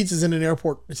Doug meets is in an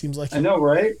airport. It seems like. I know,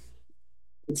 right?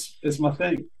 It's my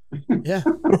thing. Yeah.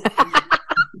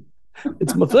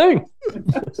 It's my thing.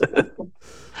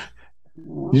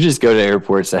 You just go to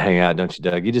airports to hang out, don't you,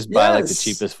 Doug? You just buy like the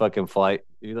cheapest fucking flight.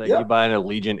 You buy an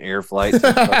Allegiant Air flight to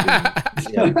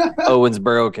fucking,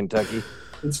 Owensboro, Kentucky.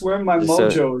 It's where my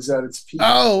mojo is at its peak.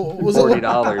 Oh, was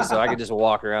 $40, so I could just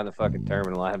walk around the fucking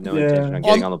terminal. I have no intention on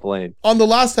getting on the plane. On the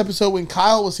last episode when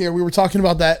Kyle was here, we were talking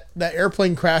about that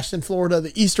airplane crash in Florida,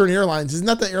 the Eastern Airlines. Isn't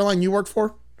that the airline you worked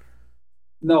for?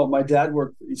 No, my dad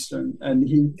worked for Eastern, and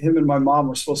him and my mom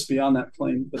were supposed to be on that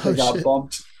plane, but they got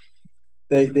bumped.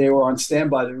 They were on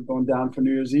standby. They were going down for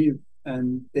New Year's Eve,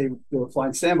 and they were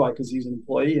flying standby because he's an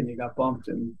employee, and he got bumped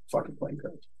and fucking plane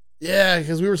crashed. Yeah,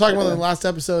 because we were talking about it in the last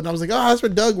episode, and I was like, oh, that's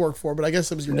what Doug worked for, but I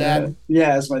guess it was your dad.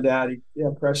 Yeah, it's my dad.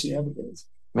 Crashing Everglades.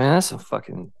 Man,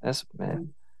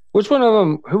 man. Which one of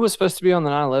them, who was supposed to be on the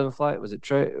 9/11 flight? Was it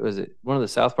Trey? Was it one of the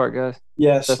South Park guys?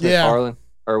 Yes. Seth MacFarlane?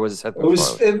 Or was it Seth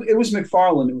MacFarlane? It was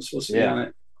MacFarlane who was supposed to be on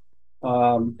it.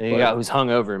 And he who's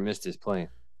hung over and missed his plane.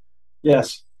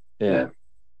 Yes. Yeah.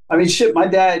 I mean, shit, my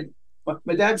dad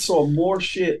saw more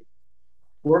shit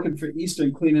working for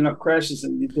Eastern cleaning up crashes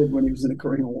than he did when he was in the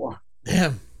Korean War.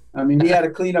 Damn. I mean, he had to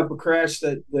clean up a crash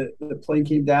that the plane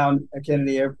came down at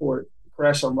Kennedy Airport,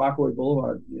 crashed on Rockaway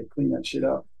Boulevard. He had to clean that shit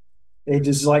up. They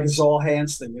just it's all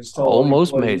hands thing. It's totally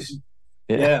almost made it.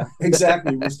 Yeah,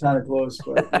 exactly. It was kind of close,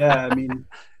 but yeah, I mean,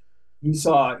 he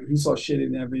saw shit he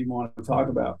never even wanted to talk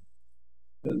about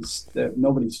because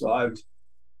nobody survived.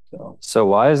 So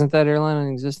why isn't that airline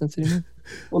in existence anymore?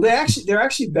 Well, they're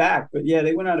actually back, but yeah,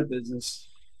 they went out of business.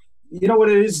 You know what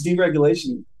it is?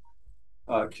 Deregulation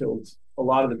killed a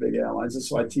lot of the big airlines. That's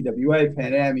why TWA,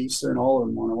 Pan Am, Eastern, all of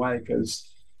them went away because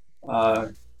I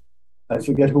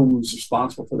forget who was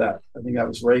responsible for that. I think that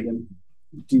was Reagan.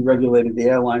 Deregulated the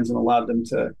airlines and allowed them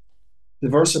to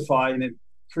diversify, and it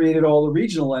created all the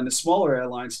regional and the smaller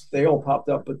airlines. They all popped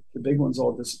up, but the big ones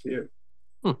all disappeared.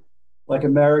 Like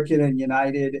American and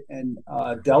United and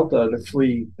Delta are the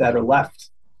three that are left,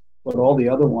 but all the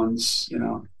other ones,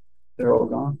 they're all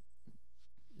gone.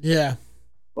 Yeah.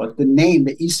 But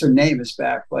the Eastern name is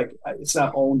back. Like, it's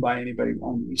not owned by anybody who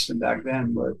owned Eastern back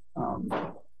then, but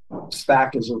it's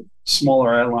back as a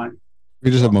smaller airline.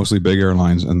 We just have mostly big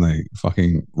airlines, and they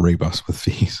fucking rape us with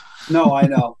fees. No, I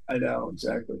know,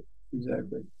 exactly.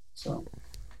 So,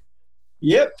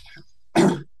 yep.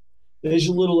 There's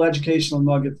your little educational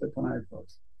nugget for tonight,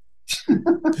 folks.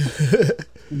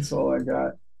 That's all I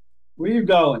got. Where you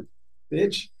going,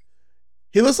 bitch?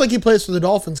 He looks like he plays for the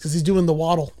Dolphins because he's doing the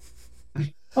waddle.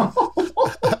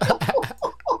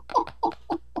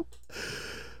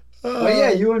 Oh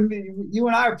yeah, you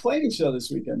and I are playing each other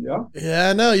this weekend, yo. Yeah,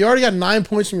 I know. You already got 9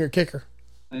 points from your kicker.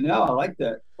 I know. I like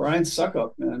that. Brian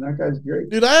Suckup, man. That guy's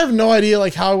great. Dude, I have no idea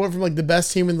how I went from the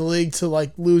best team in the league to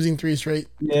losing 3 straight.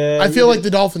 Yeah. I feel like the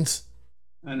Dolphins.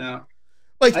 I know.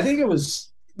 I think it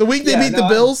was the week they beat the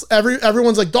Bills.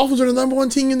 Everyone's like, Dolphins are the number 1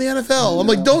 team in the NFL. I'm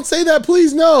like, don't say that,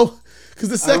 please, no. Because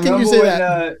the second you say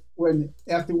that, when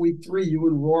after week 3, you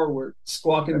and Roar were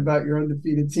squawking about your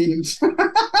undefeated teams.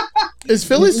 Is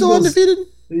Philly still undefeated?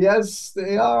 Yes,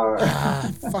 they are.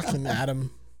 Fucking Adam.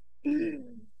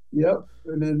 Yep.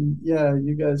 And then,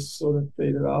 you guys sort of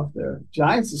faded off there.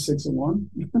 Giants are 6-1.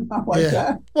 I like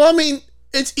that. Well, I mean,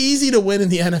 it's easy to win in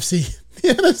the NFC. The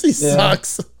NFC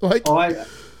sucks. but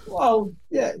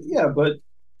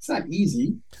It's not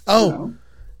easy. Oh, you know?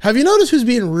 Have you noticed who's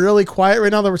being really quiet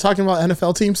right now that we're talking about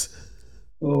NFL teams?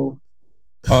 Oh,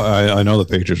 I know the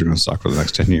Patriots are going to suck for the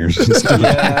next 10 years.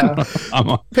 yeah.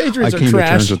 Patriots I are came to trash.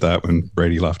 terms with that when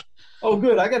Brady left. Oh,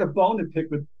 good. I got a bone to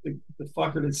pick with the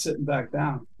fucker that's sitting back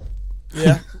down.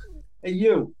 Yeah. Hey,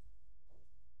 you.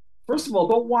 First of all,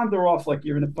 don't wander off like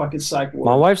you're in a fucking psych ward.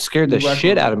 My wife scared the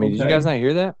shit out of me. Okay? Did you guys not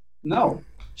hear that? No.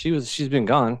 She's been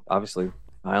gone, obviously.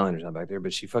 Highlander's not back there,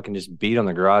 but she fucking just beat on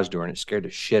the garage door and it scared the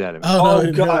shit out of me. Oh,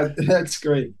 Oh, God. That's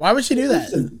great. Why would she do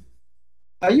that? Listen,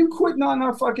 are you quitting on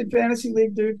our fucking fantasy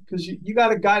league, dude? Because you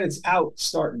got a guy that's out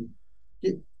starting.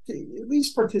 At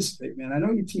least participate, man. I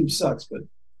know your team sucks, but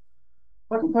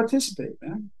fucking participate,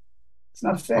 man. It's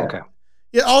not fair. Okay.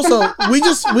 Yeah. Also,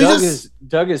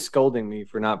 Doug is scolding me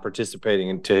for not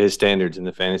participating to his standards in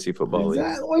the fantasy football league.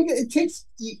 Exactly. It takes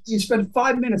you spend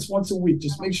 5 minutes once a week.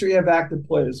 Just make sure you have active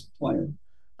players playing.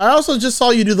 I also just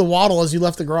saw you do the waddle as you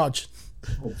left the garage.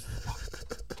 Oh,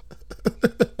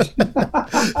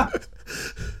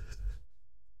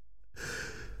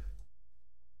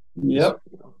 yep.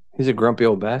 He's a grumpy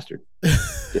old bastard.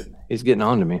 He's getting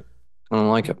on to me. I don't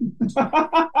like it.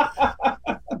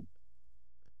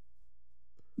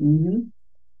 Mm-hmm.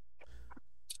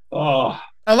 Oh,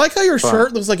 I like how your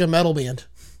shirt looks like a metal band.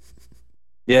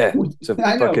 Yeah, it's a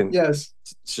I know. fucking Yes,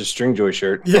 it's a string joy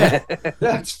shirt. Yeah.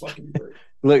 that's fucking great.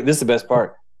 Look, this is the best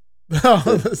part. Oh,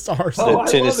 the stars. Oh, I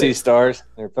The Tennessee love it. stars.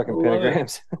 They're fucking I love it.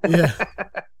 pentagrams. Yeah.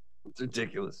 It's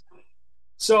ridiculous.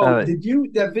 So,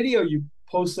 that video you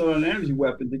posted on Energy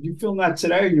Weapon? Did you film that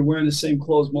today, or you're wearing the same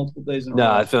clothes multiple days in a No,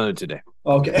 row? I filmed it today.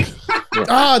 Okay.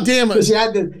 Ah, damn Because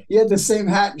it. you had the same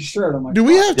hat and shirt. I'm like, Do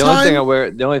we have The only time?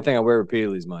 thing I wear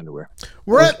repeatedly is my underwear.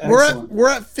 We're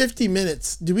at 50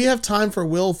 minutes. Do we have time for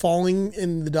Will falling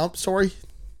in the dump story?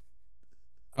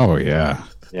 Oh, yeah.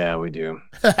 Yeah, we do.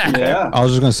 yeah. I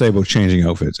was just going to say about changing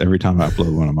outfits. Every time I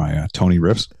upload one of my Tony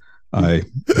riffs, I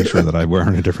make sure that I wear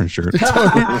a different shirt.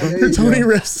 Tony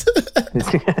Riffs.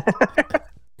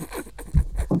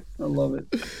 I love it.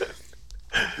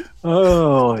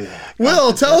 Oh yeah.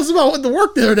 Will, tell us about what the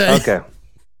work the other day. Okay.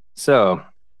 So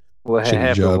what Shitty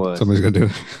happened job. was Somebody's going to do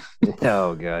it.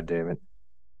 oh god damn it.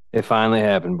 It finally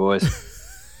happened, boys.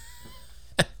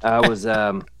 I was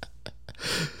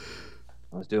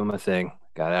doing my thing.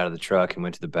 Got out of the truck and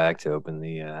went to the back to open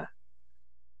the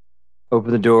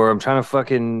door. I'm trying to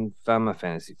fucking find my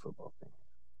fantasy football thing.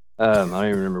 I don't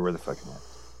even remember where the fucking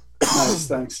Nice.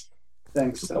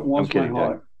 Thanks. That warms my kidding,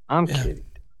 heart. I'm kidding.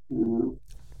 Mhm.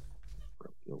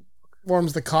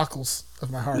 Warms the cockles of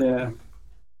my heart. Yeah.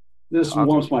 This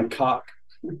warms my cock.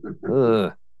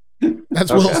 Ugh.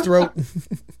 That's Okay. Will's throat.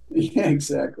 Yeah,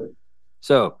 exactly.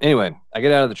 So anyway, I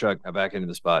get out of the truck. I back into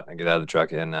the spot. I get out of the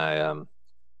truck, and I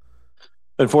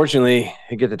unfortunately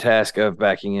I get the task of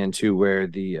backing into where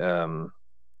the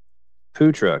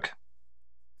poo truck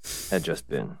had just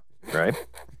been. Right.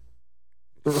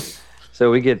 So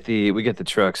we get the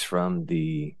trucks from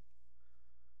the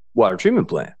water treatment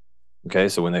plant. Okay,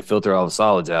 so when they filter all the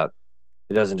solids out,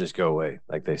 it doesn't just go away,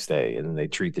 like they stay, and then they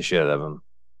treat the shit out of them.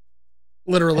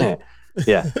 Literally.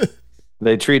 Yeah.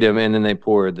 They treat them, and then they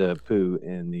pour the poo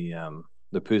in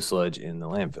the poo sludge in the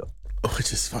landfill.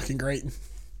 Which is fucking great.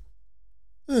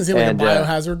 Doesn't seem like And, a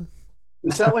biohazard.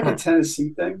 Is that like a Tennessee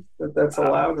thing that's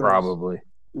allowed? or- Probably.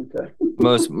 Okay.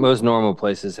 Most normal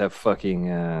places have fucking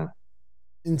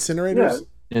Incinerators?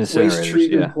 Yeah. Waste incinerators.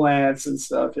 treatment Yeah. plants and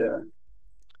stuff. Yeah.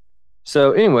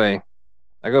 So anyway,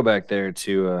 I go back there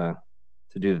to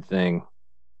do the thing,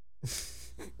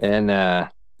 and I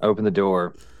open the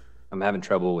door. I'm having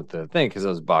trouble with the thing because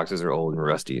those boxes are old and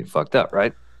rusty and fucked up,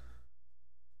 right?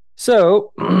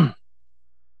 So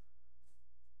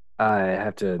I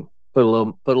have to put a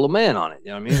little man on it. You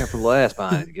know what I mean? I have to put a little ass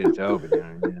behind it to get it to open. You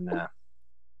know? And I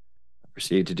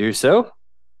proceed to do so,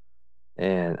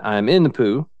 and I'm in the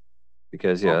poo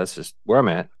because that's just where I'm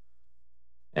at,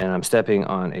 and I'm stepping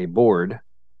on a board,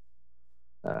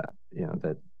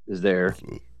 that is there.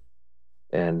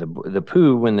 And the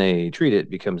poo, when they treat it,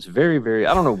 becomes very, very.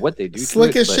 I don't know what they do.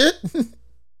 Slick to it, as but- shit?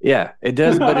 Yeah, it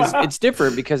does, but it's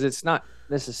different because it's not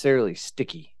necessarily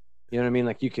sticky. You know what I mean?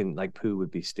 Like you can poo would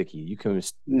be sticky. You can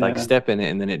like Yeah. step in it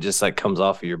and then it just like comes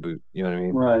off of your boot. You know what I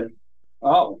mean? Right.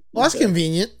 Oh. Well, that's okay.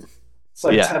 convenient. It's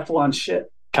like Yeah. Teflon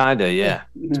shit. Kinda, yeah.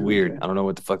 It's weird. I don't know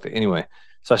what the fuck. Anyway,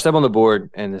 so I step on the board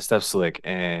and the stuff's slick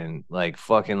and like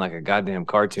fucking like a goddamn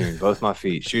cartoon. Both my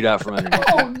feet shoot out from underneath.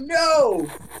 Oh no!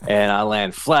 And I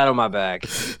land flat on my back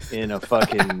in a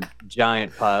fucking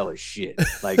giant pile of shit.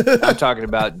 Like I'm talking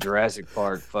about Jurassic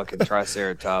Park, fucking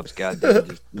Triceratops.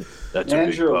 Goddamn, that's a big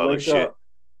Andrew, pile of wake shit. up.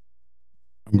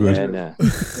 I'm good. And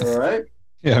All right.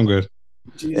 Yeah, I'm good.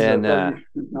 Jesus, And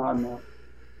no.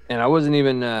 and I wasn't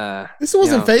even. This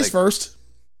wasn't face like, first.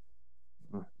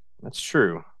 That's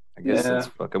true. I guess that's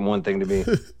fucking one thing to be.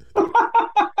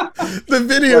 The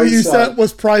video you sent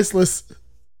was priceless.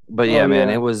 But yeah, man,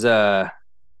 it was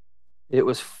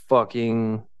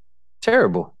fucking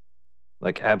terrible.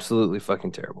 Like absolutely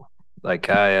fucking terrible. Like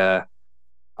I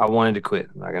wanted to quit.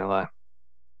 I'm not gonna lie.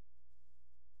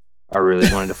 I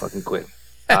really wanted to fucking quit.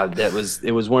 It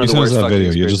was one of the worst. That fucking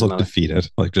video, you just look defeated.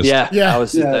 Like just I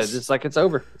was just like, it's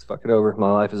over. It's fucking over.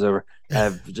 My life is over. I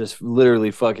have just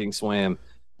literally fucking swam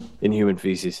in human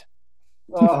feces.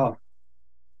 Oh.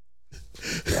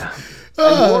 Yeah.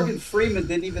 And Morgan Freeman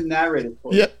didn't even narrate it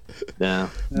for you. Yeah.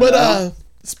 But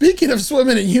speaking of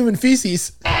swimming in human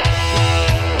feces.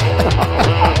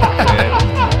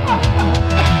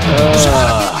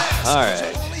 All right.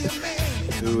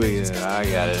 I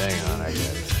got it. Hang on. I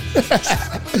got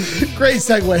it. Great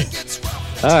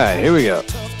segue. All right. Here we go.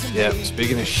 Yep.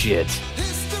 Speaking of shit.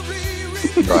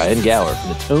 Brian Gower from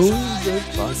the Tone Jerks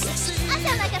Podcast. I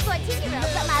sound like a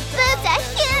 14-year-old, but my boobs are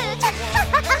huge.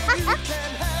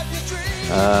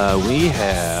 We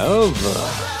have.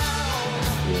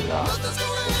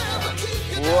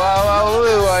 Wow,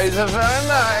 he's very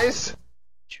nice.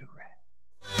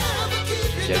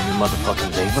 Yeah, you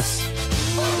motherfucking Davis.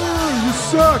 Oh, you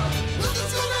suck.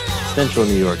 Central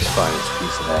New York's finest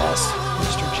piece of ass,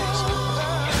 Mr.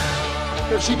 Jason.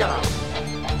 Here she got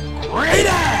great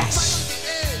ass.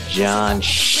 John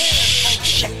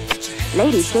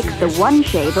Lady Six, the one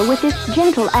shaver with this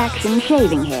gentle action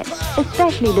shaving head,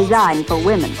 especially designed for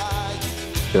women.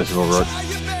 Joseph O'Rourke.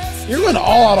 You're going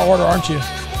all out of order, aren't you?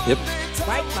 Yep.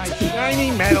 Bite my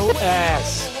shiny metal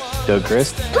ass. Doug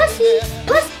Christ. Pussy.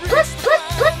 Pussy.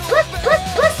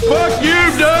 Fuck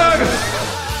you, Doug.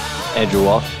 Andrew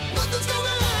Walsh.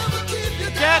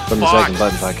 Get From the Second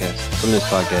Button Podcast. From this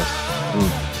podcast. From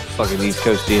fucking East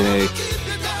Coast DNA.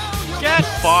 Get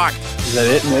fucked. Is that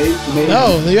it? Maybe.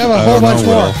 No, you have a I whole don't bunch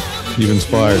know, more. Will. You've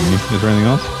inspired me. Is there anything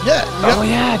else? Yeah. Oh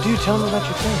yeah, dude, tell me about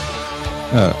your thing.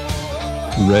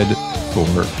 Red 4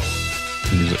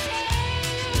 music.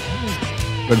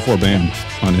 Red 4 band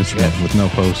on Instagram with no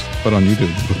post, but on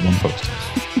YouTube with one post.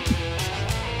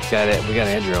 We got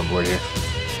Andrew on board here.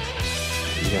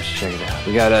 You guys should check it out.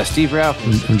 We got Steve Ralph.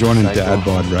 I'm joining Dad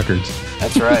Bod Records.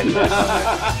 That's right.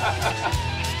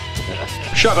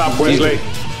 Shut up, Wesley.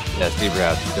 Yeah, Steve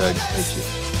Ralph. Doug, hate you.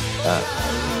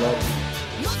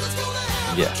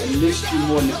 Yeah. I missed you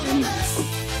more than anything.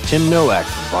 Tim Nowak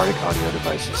from Bardic Audio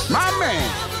Devices. My man.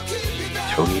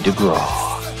 Tony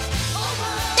DeGraw.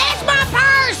 That's my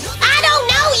purse. I don't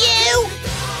know you.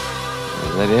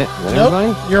 Is that it? Is that Nope.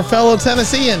 everybody? Your fellow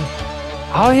Tennessean.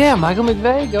 Oh yeah, Michael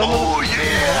McVeigh. Oh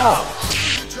yeah.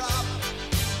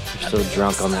 You're so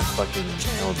drunk on that fucking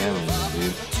Alabama one,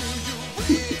 dude.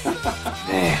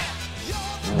 Man.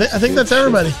 I think that's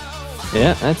everybody.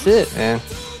 Yeah, that's it, man.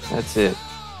 That's it.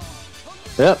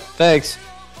 Yep. Thanks.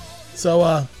 So,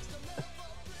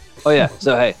 Oh yeah.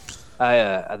 So hey,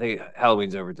 I think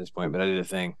Halloween's over at this point, but I did a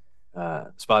thing.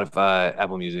 Spotify,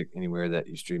 Apple Music, anywhere that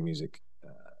you stream music.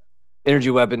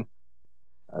 Energy Weapon.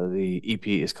 The EP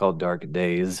is called Dark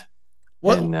Days.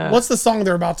 what's the song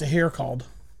they're about to hear called?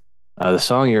 The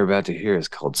song you're about to hear is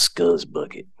called Scuzz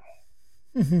Bucket.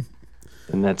 And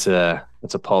that's a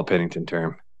Paul Pennington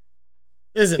term.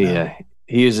 Is it? Yeah,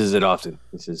 he uses it often.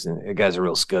 He says, "A guy's a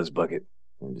real Scuzz Bucket."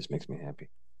 And it just makes me happy.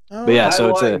 Oh, But yeah,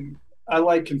 so I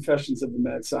like Confessions of a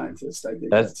Mad Scientist. I dig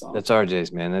that song. That's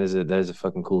RJ's, man. That is a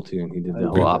fucking cool tune. He did the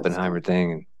whole Oppenheimer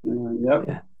thing, and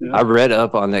Yep. I read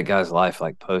up on that guy's life,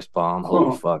 like post bomb.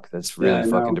 Holy fuck, that's really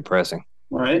fucking depressing.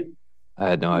 Right. I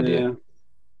had no idea. Yeah.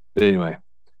 But anyway,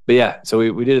 so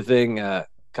we did a thing.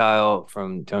 Kyle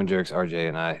from Tone Jerks, RJ,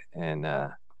 and I, and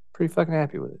pretty fucking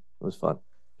happy with it. It was fun.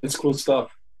 It's cool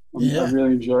stuff. I Yeah.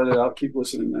 really enjoyed it. I'll keep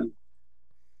listening, man.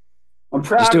 I'm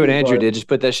proud. Just do of what you, Andrew bud. did. Just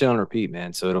put that shit on repeat,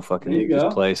 man. So it'll fucking There you just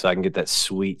go. play, so I can get that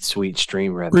sweet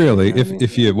stream rep. Really, You know what I mean?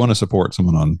 if you want to support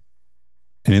someone on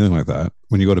anything like that,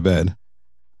 when you go to bed,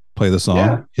 play the song,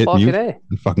 Yeah. hit Fucking mute, A.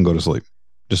 and fucking go to sleep.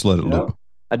 Just let it Yeah. loop.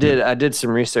 I did some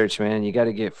research, man. You got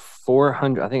to get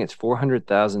 400. I think it's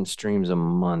 400,000 streams a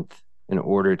month in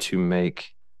order to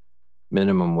make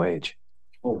minimum wage.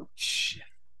 Oh shit.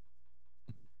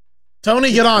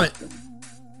 Tony, get on it.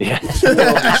 Yeah.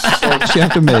 How much you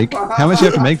have to make? How much you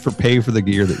have to make for pay for the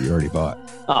gear that you already bought?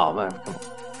 Oh man, come on.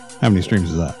 How many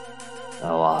streams is that?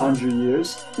 A lot. 100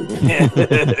 years.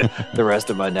 The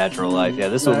rest of my natural life. Yeah,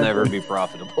 this will never be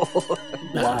profitable.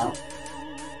 Wow.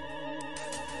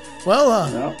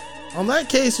 Well, Yeah. on that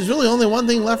case, there's really only one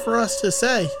thing left for us to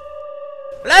say.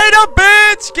 Later,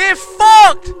 bitch. Get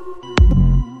fucked.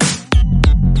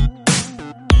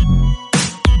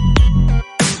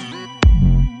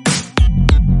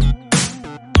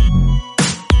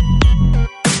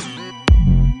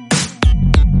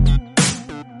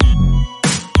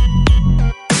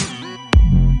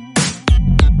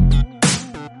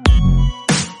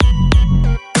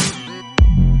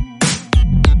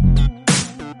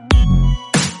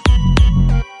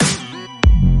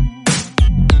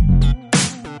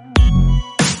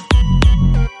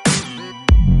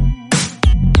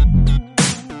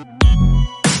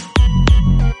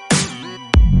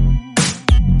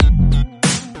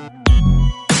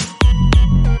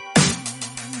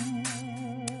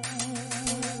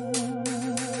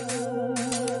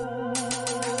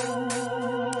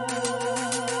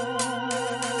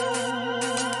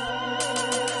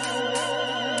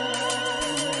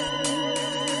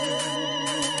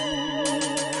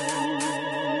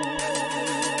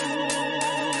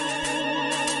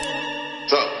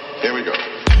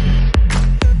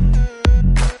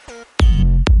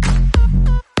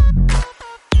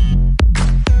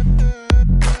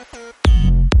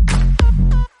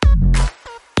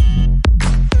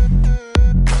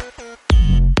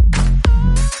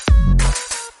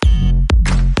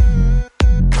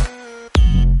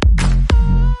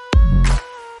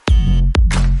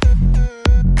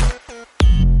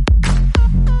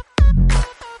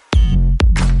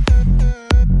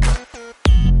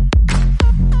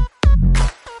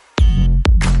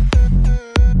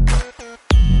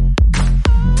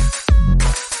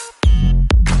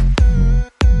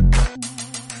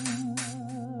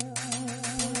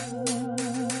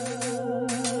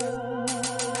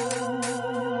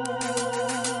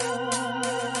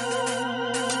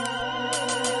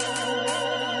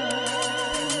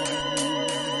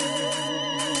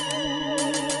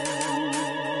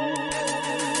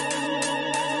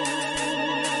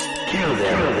 Kill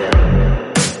them.